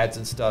ads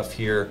and stuff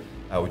here.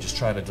 We're just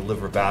trying to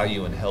deliver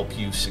value and help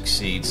you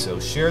succeed. So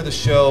share the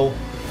show.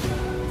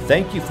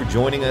 Thank you for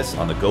joining us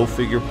on the Go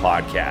Figure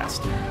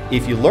podcast.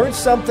 If you learned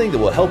something that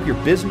will help your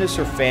business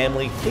or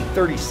family, take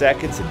 30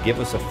 seconds and give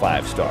us a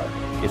 5-star.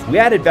 If we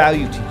added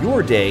value to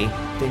your day,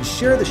 then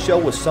share the show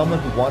with someone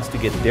who wants to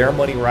get their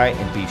money right,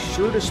 and be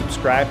sure to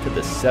subscribe to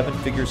the 7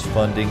 Figures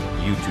Funding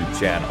YouTube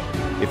channel.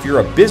 If you're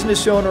a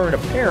business owner and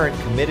a parent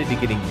committed to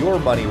getting your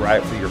money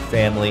right for your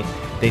family,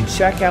 then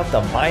check out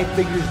the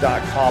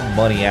myfigures.com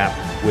money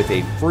app with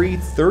a free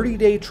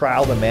 30-day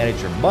trial to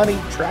manage your money,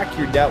 track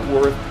your net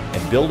worth,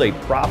 and build a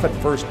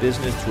profit-first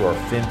business through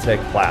our fintech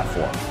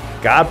platform.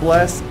 God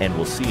bless, and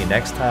we'll see you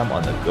next time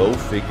on the Go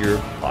Figure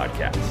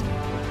podcast.